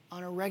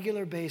on a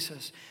regular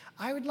basis.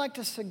 I would like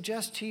to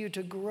suggest to you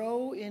to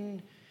grow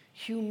in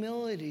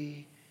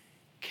humility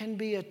can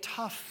be a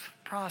tough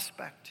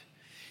prospect,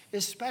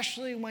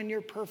 especially when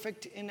you're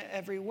perfect in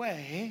every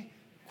way,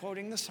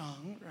 quoting the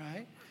song,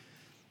 right?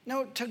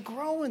 Now, to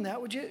grow in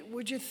that, would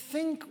you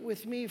think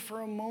with me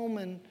for a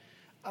moment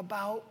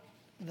about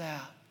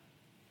that?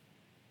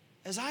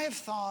 As I have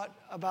thought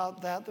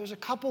about that, there's a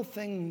couple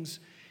things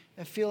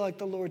I feel like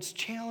the Lord's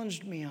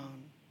challenged me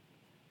on.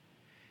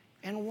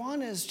 And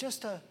one is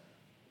just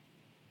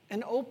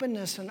an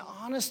openness and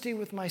honesty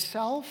with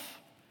myself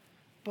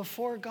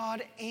before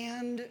God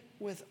and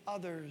with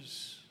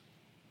others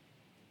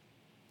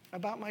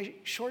about my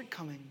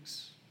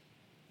shortcomings,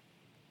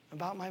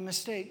 about my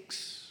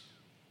mistakes,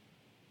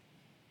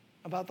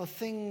 about the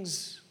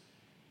things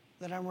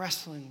that I'm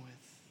wrestling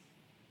with.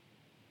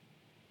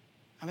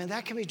 I mean,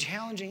 that can be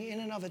challenging in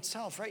and of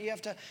itself, right? You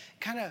have to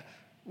kind of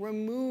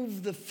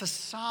remove the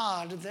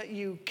facade that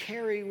you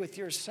carry with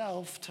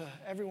yourself to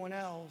everyone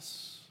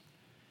else.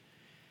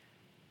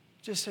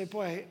 Just say,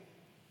 boy,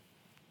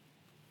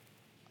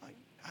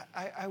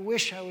 I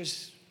wish I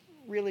was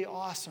really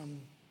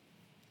awesome,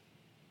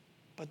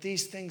 but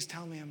these things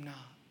tell me I'm not.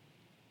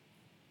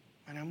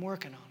 And I'm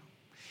working on them.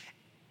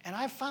 And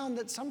I've found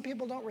that some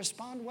people don't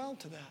respond well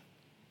to that.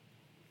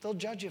 They'll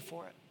judge you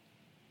for it.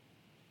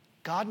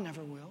 God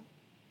never will.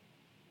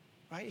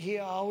 Right? He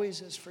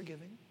always is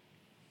forgiving.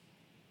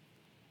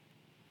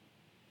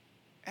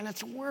 And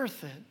it's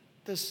worth it,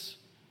 this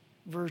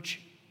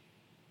virtue.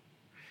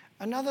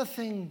 Another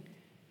thing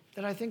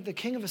that I think the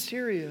king of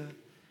Assyria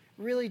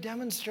really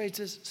demonstrates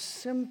is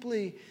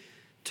simply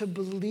to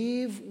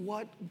believe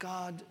what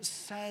God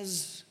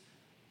says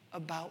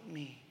about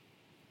me,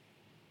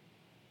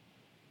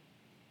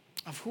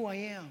 of who I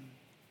am,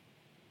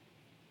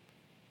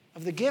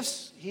 of the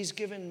gifts he's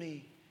given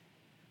me,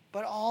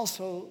 but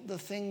also the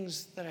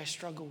things that I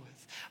struggle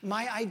with.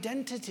 My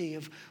identity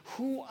of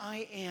who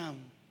I am.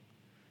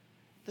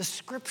 The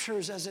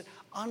scriptures as it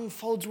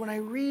unfolds. When I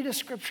read a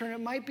scripture, and it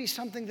might be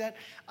something that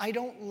I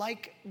don't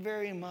like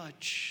very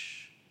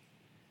much,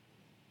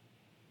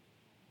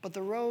 but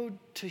the road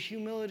to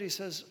humility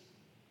says,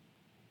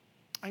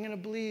 I'm going to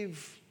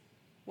believe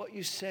what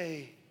you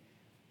say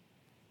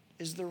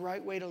is the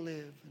right way to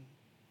live and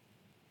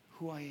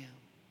who I am.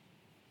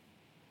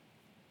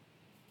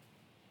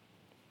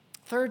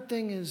 Third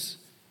thing is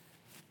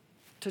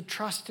to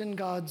trust in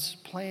God's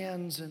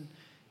plans and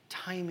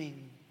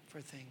timing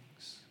for things.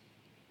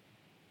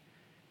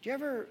 Do you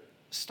ever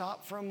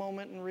stop for a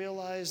moment and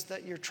realize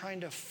that you're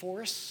trying to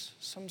force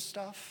some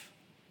stuff?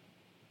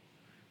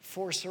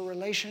 Force a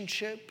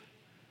relationship,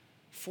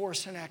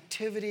 force an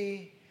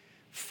activity,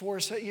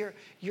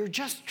 you're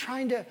just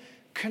trying to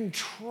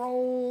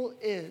control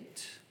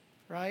it,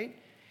 right?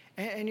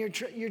 And you're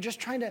just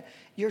trying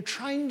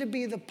to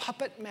be the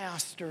puppet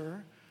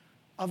master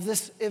of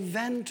this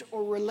event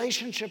or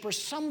relationship or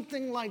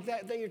something like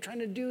that you're trying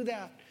to do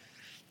that.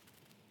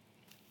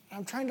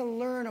 I'm trying to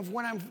learn of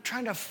when I'm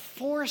trying to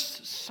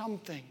force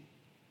something.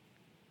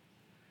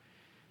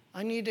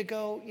 I need to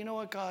go, you know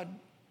what, God?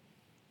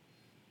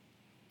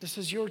 This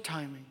is your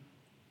timing.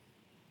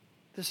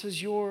 This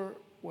is your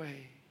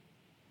way.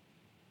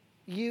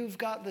 You've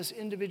got this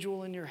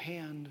individual in your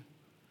hand.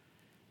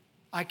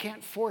 I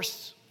can't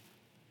force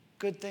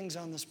good things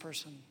on this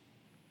person.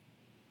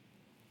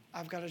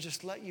 I've got to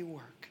just let you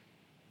work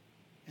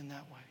in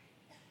that way.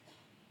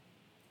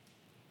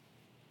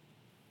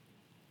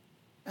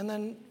 And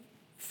then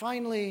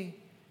finally,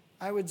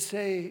 I would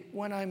say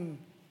when I'm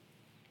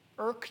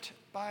irked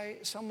by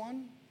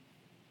someone,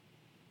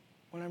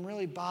 when I'm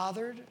really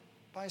bothered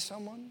by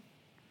someone,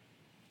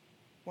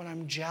 when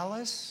I'm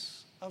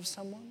jealous of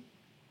someone,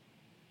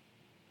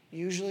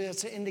 usually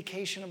that's an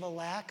indication of a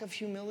lack of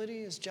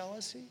humility, is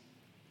jealousy.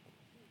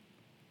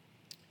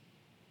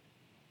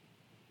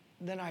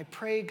 Then I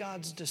pray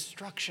God's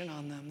destruction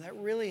on them. That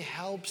really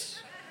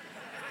helps.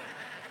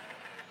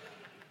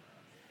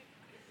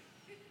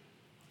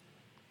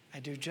 I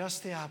do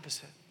just the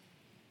opposite.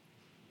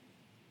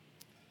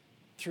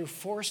 Through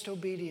forced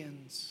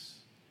obedience,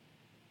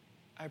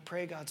 I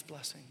pray God's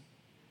blessing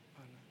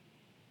on them.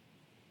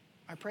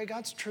 I pray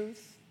God's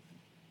truth,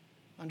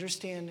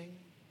 understanding,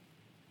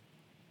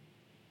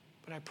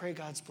 but I pray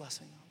God's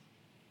blessing on them.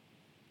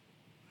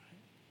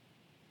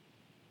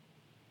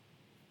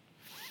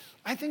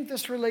 I think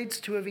this relates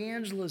to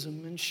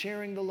evangelism and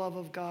sharing the love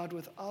of God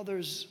with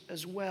others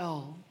as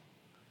well,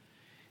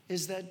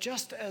 is that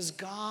just as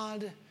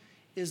God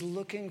is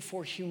looking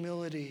for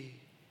humility,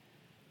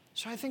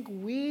 so I think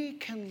we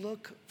can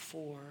look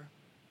for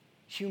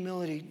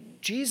humility.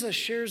 Jesus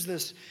shares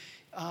this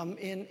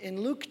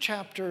in Luke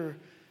chapter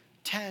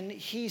 10.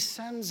 He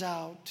sends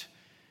out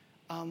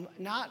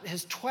not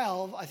his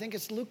 12, I think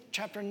it's Luke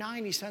chapter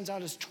 9, he sends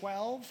out his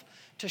 12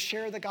 to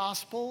share the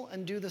gospel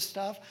and do the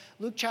stuff.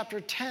 Luke chapter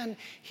 10,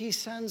 he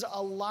sends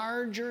a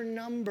larger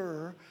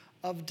number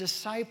of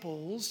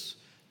disciples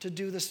to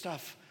do the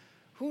stuff.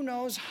 Who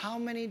knows how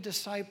many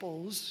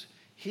disciples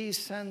he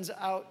sends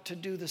out to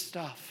do the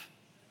stuff?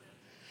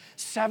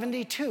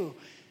 72.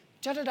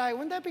 Jedediah,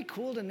 wouldn't that be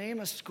cool to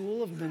name a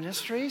school of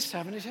ministry?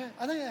 72?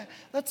 I think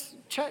let's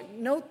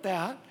note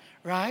that.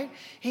 Right?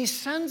 He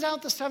sends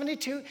out the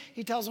 72.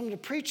 He tells them to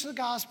preach the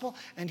gospel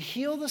and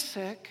heal the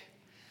sick.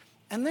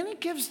 And then he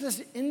gives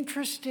this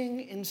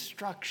interesting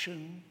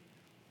instruction.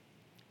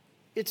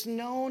 It's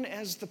known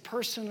as the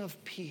person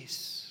of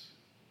peace.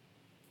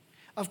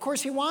 Of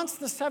course, he wants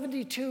the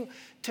 72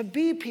 to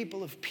be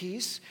people of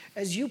peace.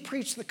 As you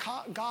preach the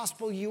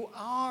gospel, you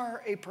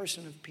are a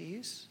person of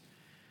peace.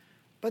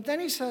 But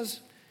then he says,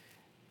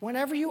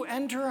 whenever you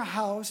enter a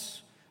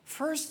house,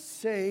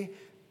 first say,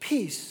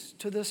 peace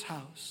to this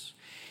house.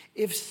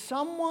 If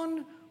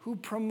someone who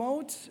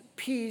promotes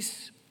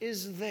peace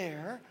is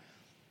there,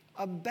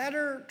 a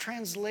better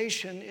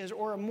translation is,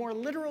 or a more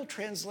literal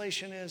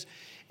translation is,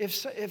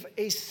 if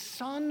a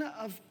son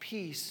of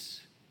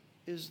peace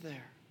is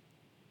there.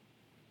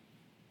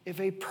 If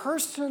a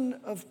person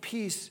of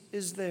peace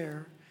is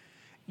there,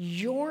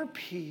 your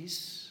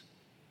peace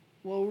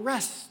will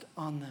rest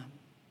on them.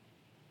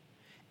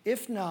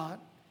 If not,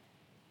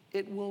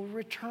 it will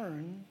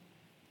return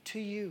to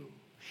you.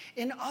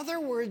 In other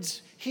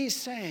words, he's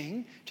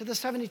saying to the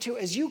 72,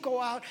 as you go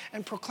out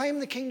and proclaim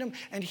the kingdom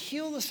and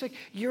heal the sick,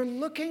 you're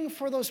looking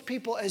for those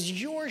people as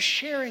you're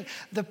sharing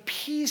the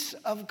peace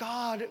of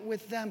God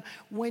with them.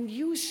 When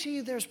you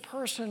see this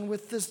person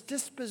with this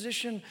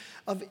disposition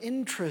of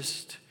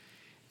interest,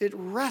 it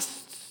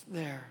rests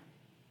there.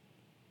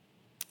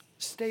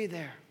 Stay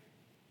there.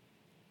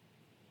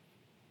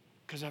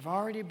 Because I've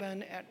already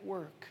been at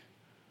work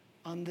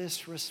on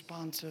this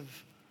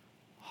responsive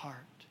heart.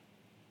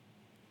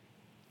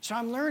 So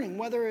I'm learning,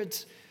 whether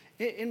it's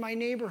in my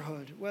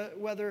neighborhood,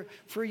 whether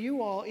for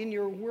you all in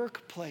your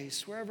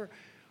workplace, wherever,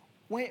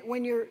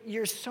 when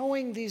you're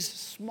sowing these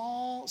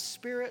small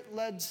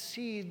spirit-led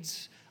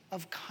seeds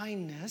of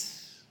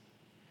kindness,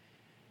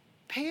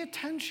 pay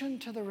attention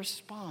to the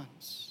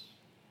response.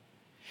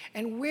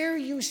 And where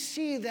you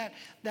see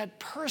that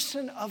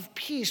person of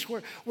peace,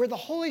 where the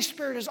Holy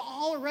Spirit has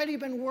already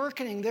been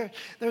working,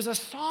 there's a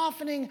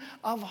softening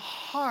of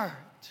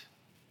heart.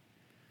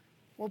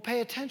 Well,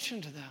 pay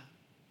attention to that.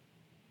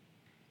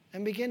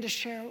 And begin to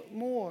share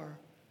more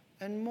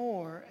and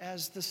more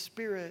as the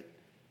Spirit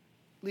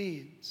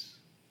leads.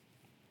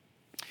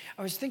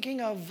 I was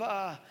thinking of,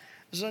 it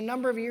was a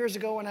number of years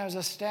ago when I was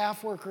a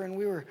staff worker and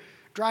we were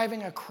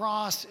driving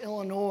across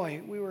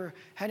Illinois. We were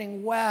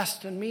heading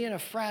west, and me and a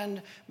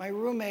friend, my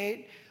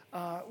roommate,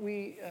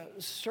 we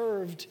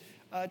served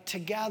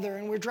together.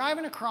 And we're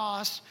driving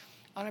across,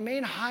 on a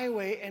main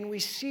highway, and we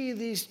see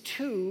these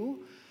two,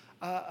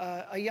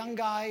 a young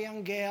guy, a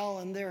young gal,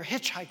 and they're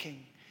hitchhiking.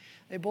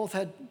 They both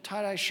had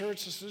tie-dye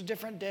shirts. This was a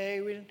different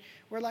day.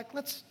 We're like,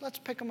 let's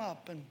pick them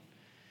up and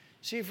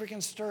see if we can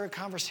stir a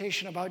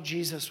conversation about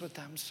Jesus with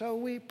them. So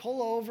we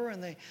pull over,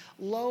 and they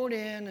load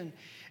in,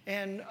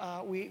 and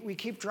we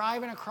keep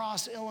driving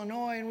across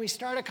Illinois, and we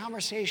start a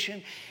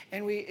conversation,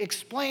 and we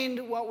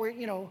explained what we're,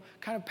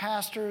 kind of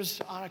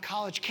pastors on a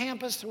college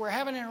campus. So we're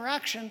having an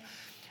interaction.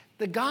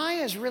 The guy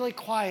is really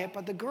quiet,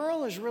 but the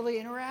girl is really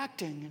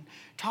interacting and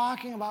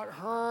talking about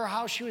her,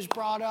 how she was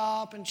brought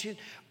up, and she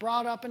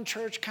brought up in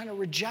church, kind of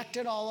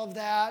rejected all of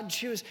that. And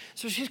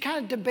she's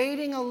kind of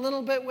debating a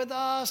little bit with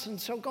us, and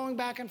so going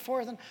back and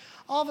forth. And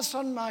all of a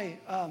sudden, my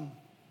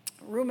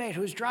roommate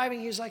who's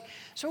driving, he's like,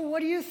 "So what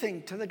do you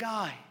think to the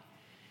guy?"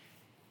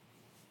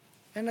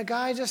 And the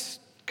guy just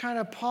kind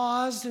of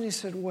paused, and he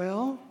said,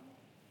 "Well,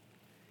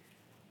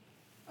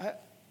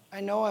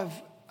 I know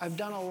I've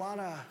done a lot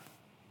of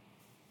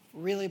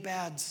really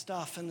bad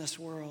stuff in this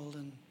world,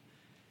 and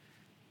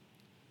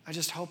I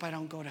just hope I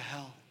don't go to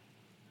hell."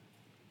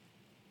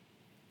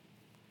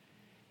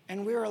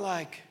 And we were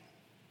like,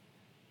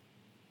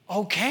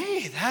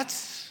 okay,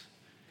 that's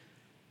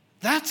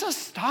a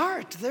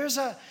start. There's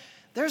a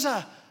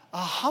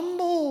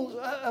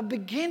humble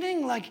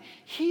beginning, like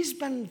he's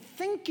been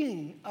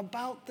thinking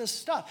about this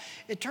stuff.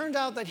 It turned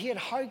out that he had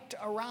hiked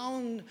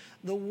around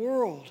the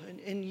world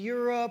in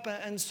Europe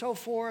and so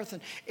forth,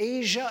 and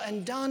Asia,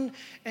 and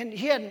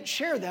he hadn't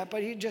shared that,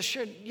 but he just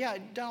shared,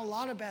 done a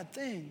lot of bad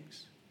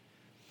things.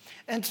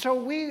 And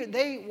so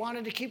they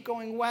wanted to keep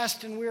going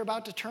west, and we were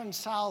about to turn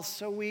south,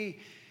 so we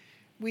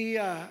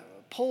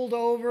pulled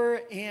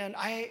over, and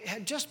I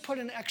had just put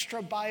an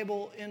extra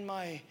Bible in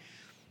my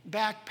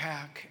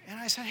backpack. And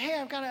I said, "Hey,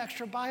 I've got an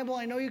extra Bible.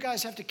 I know you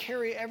guys have to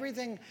carry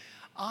everything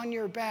on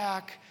your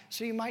back,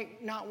 so you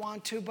might not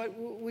want to, but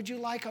would you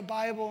like a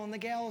Bible?" And the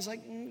gal was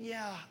like,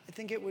 "Yeah, I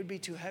think it would be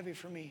too heavy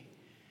for me."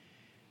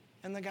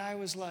 And the guy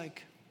was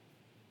like,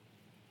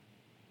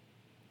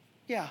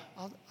 "Yeah,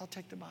 I'll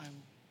take the Bible."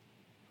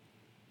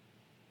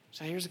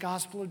 So here's the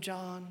Gospel of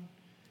John.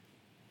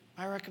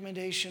 My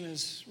recommendation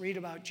is read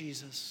about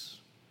Jesus.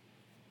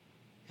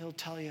 He'll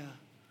tell you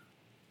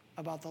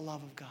about the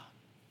love of God.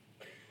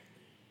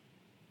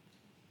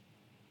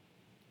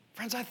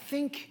 Friends, I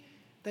think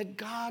that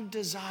God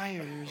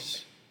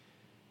desires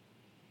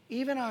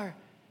even our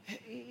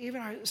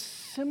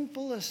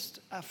simplest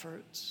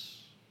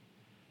efforts,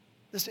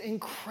 this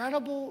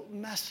incredible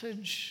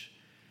message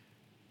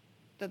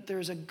that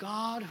there's a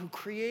God who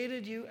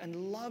created you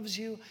and loves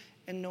you,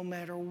 and no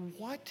matter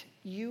what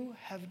you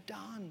have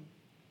done,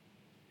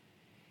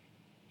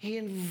 He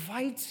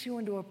invites you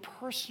into a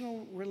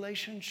personal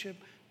relationship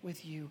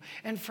with you.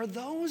 And for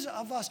those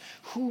of us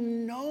who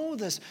know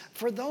this,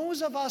 for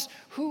those of us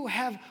who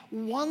have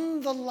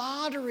won the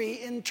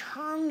lottery in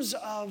terms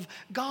of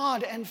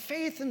God and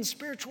faith and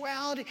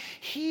spirituality,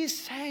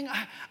 He's saying,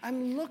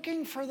 I'm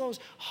looking for those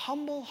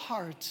humble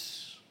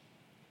hearts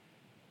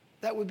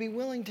that would be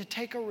willing to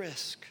take a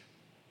risk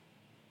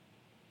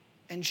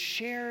and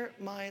share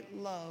my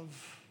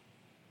love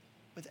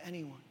with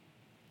anyone.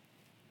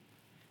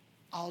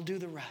 I'll do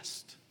the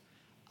rest.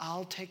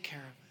 I'll take care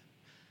of it.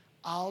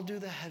 I'll do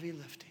the heavy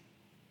lifting.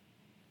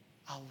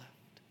 I'll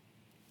lift.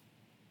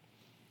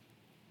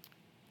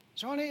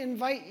 So I want to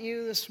invite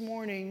you this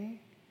morning,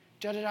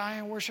 Jedediah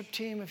and worship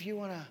team, if you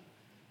want to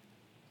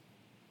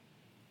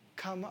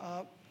come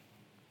up.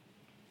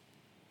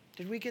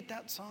 Did we get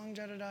that song,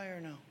 Jedediah,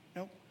 or no?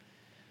 Nope.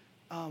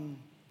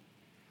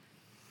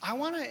 I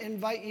want to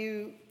invite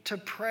you to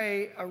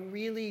pray a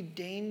really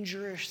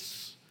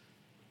dangerous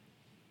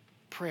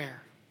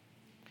prayer.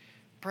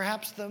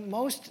 Perhaps the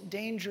most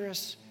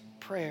dangerous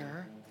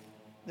prayer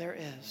there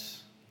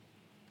is.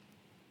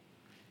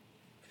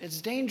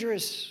 It's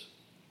dangerous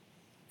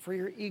for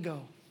your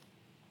ego.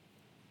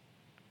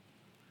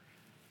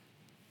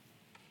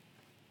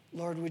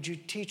 Lord, would you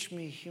teach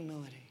me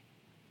humility?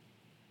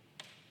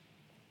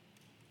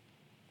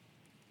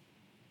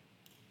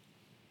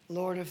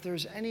 Lord, if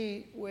there's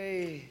any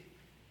way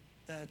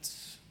that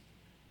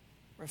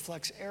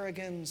reflects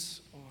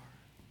arrogance or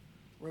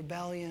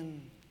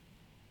rebellion,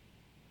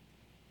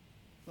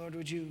 Lord,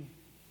 would you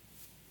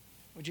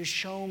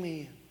show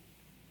me?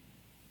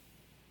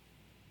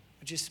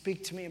 Would you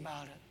speak to me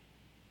about it?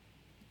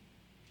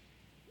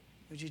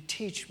 Would you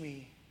teach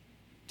me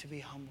to be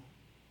humble?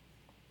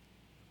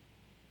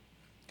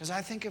 Because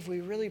I think if we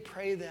really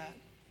pray that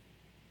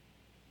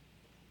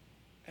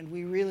and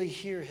we really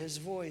hear His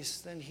voice,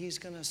 then He's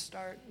going to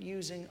start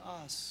using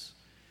us,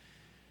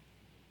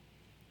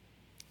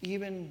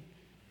 even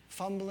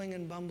fumbling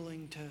and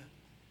bumbling, to,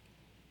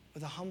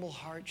 with a humble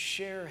heart,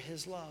 share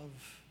His love,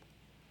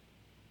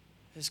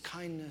 His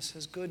kindness,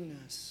 His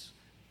goodness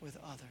with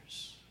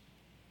others.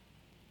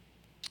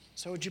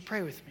 So would you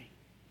pray with me?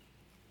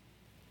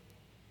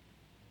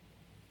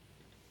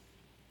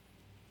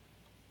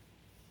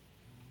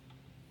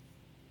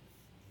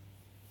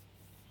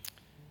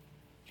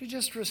 Would you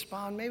just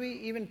respond? Maybe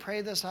even pray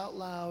this out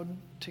loud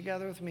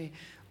together with me.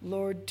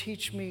 Lord,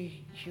 teach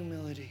me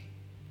humility.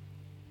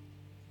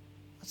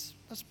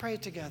 Let's pray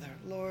it together.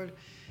 Lord,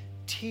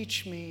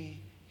 teach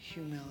me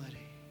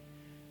humility.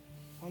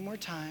 One more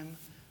time.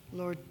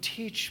 Lord,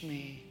 teach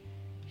me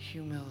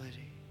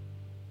humility.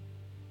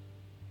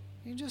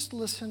 You just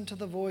listen to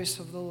the voice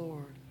of the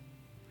Lord.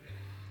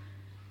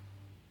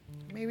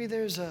 Maybe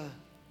there's a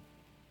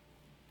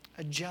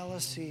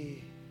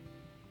jealousy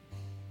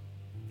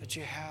that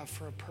you have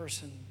for a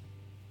person.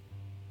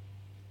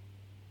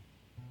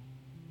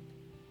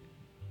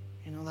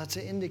 You know, that's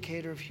an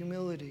indicator of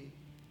humility.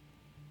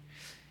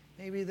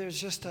 Maybe there's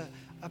just a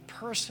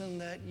person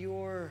that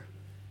you're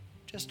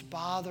just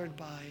bothered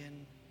by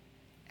and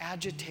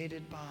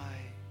agitated by.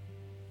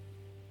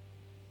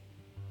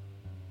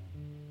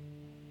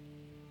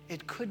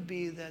 It could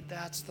be that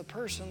that's the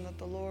person that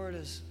the Lord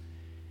is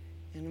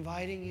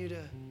inviting you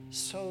to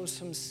sow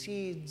some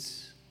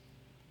seeds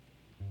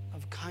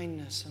of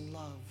kindness and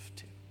love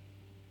to.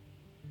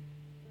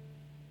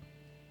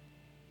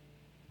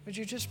 Would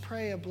you just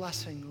pray a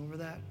blessing over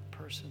that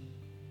person?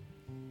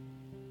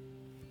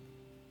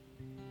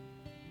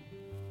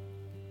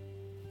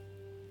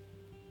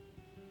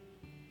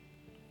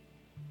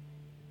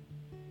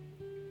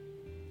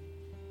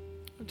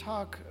 We'll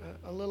talk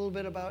a little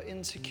bit about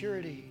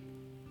insecurity.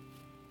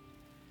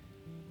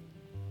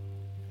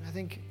 I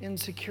think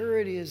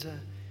insecurity is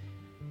an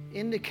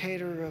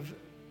indicator of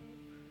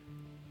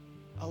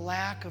a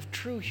lack of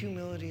true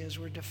humility as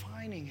we're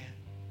defining it.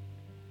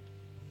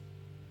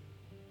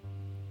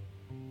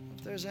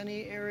 If there's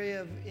any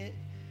area of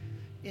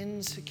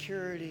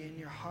insecurity in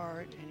your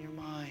heart and your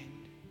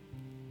mind,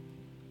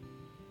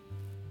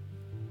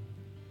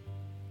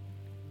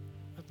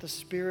 let the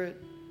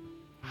Spirit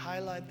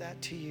highlight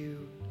that to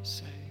you.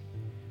 Say,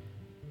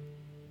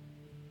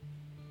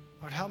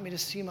 Lord, help me to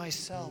see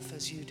myself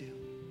as you do.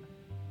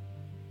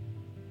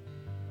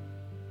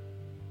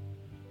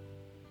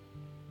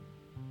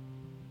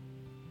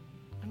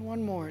 And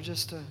one more,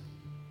 just an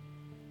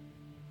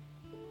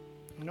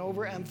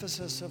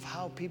overemphasis of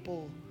how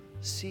people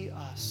see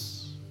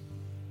us.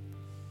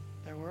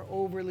 That we're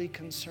overly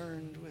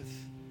concerned with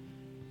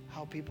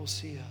how people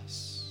see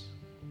us.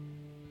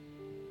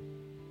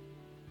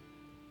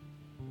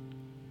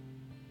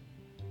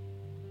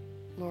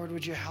 Lord,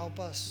 would you help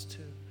us to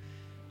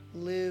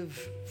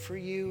live for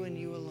you and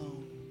you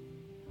alone,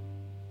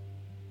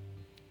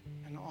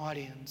 an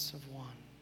audience of one.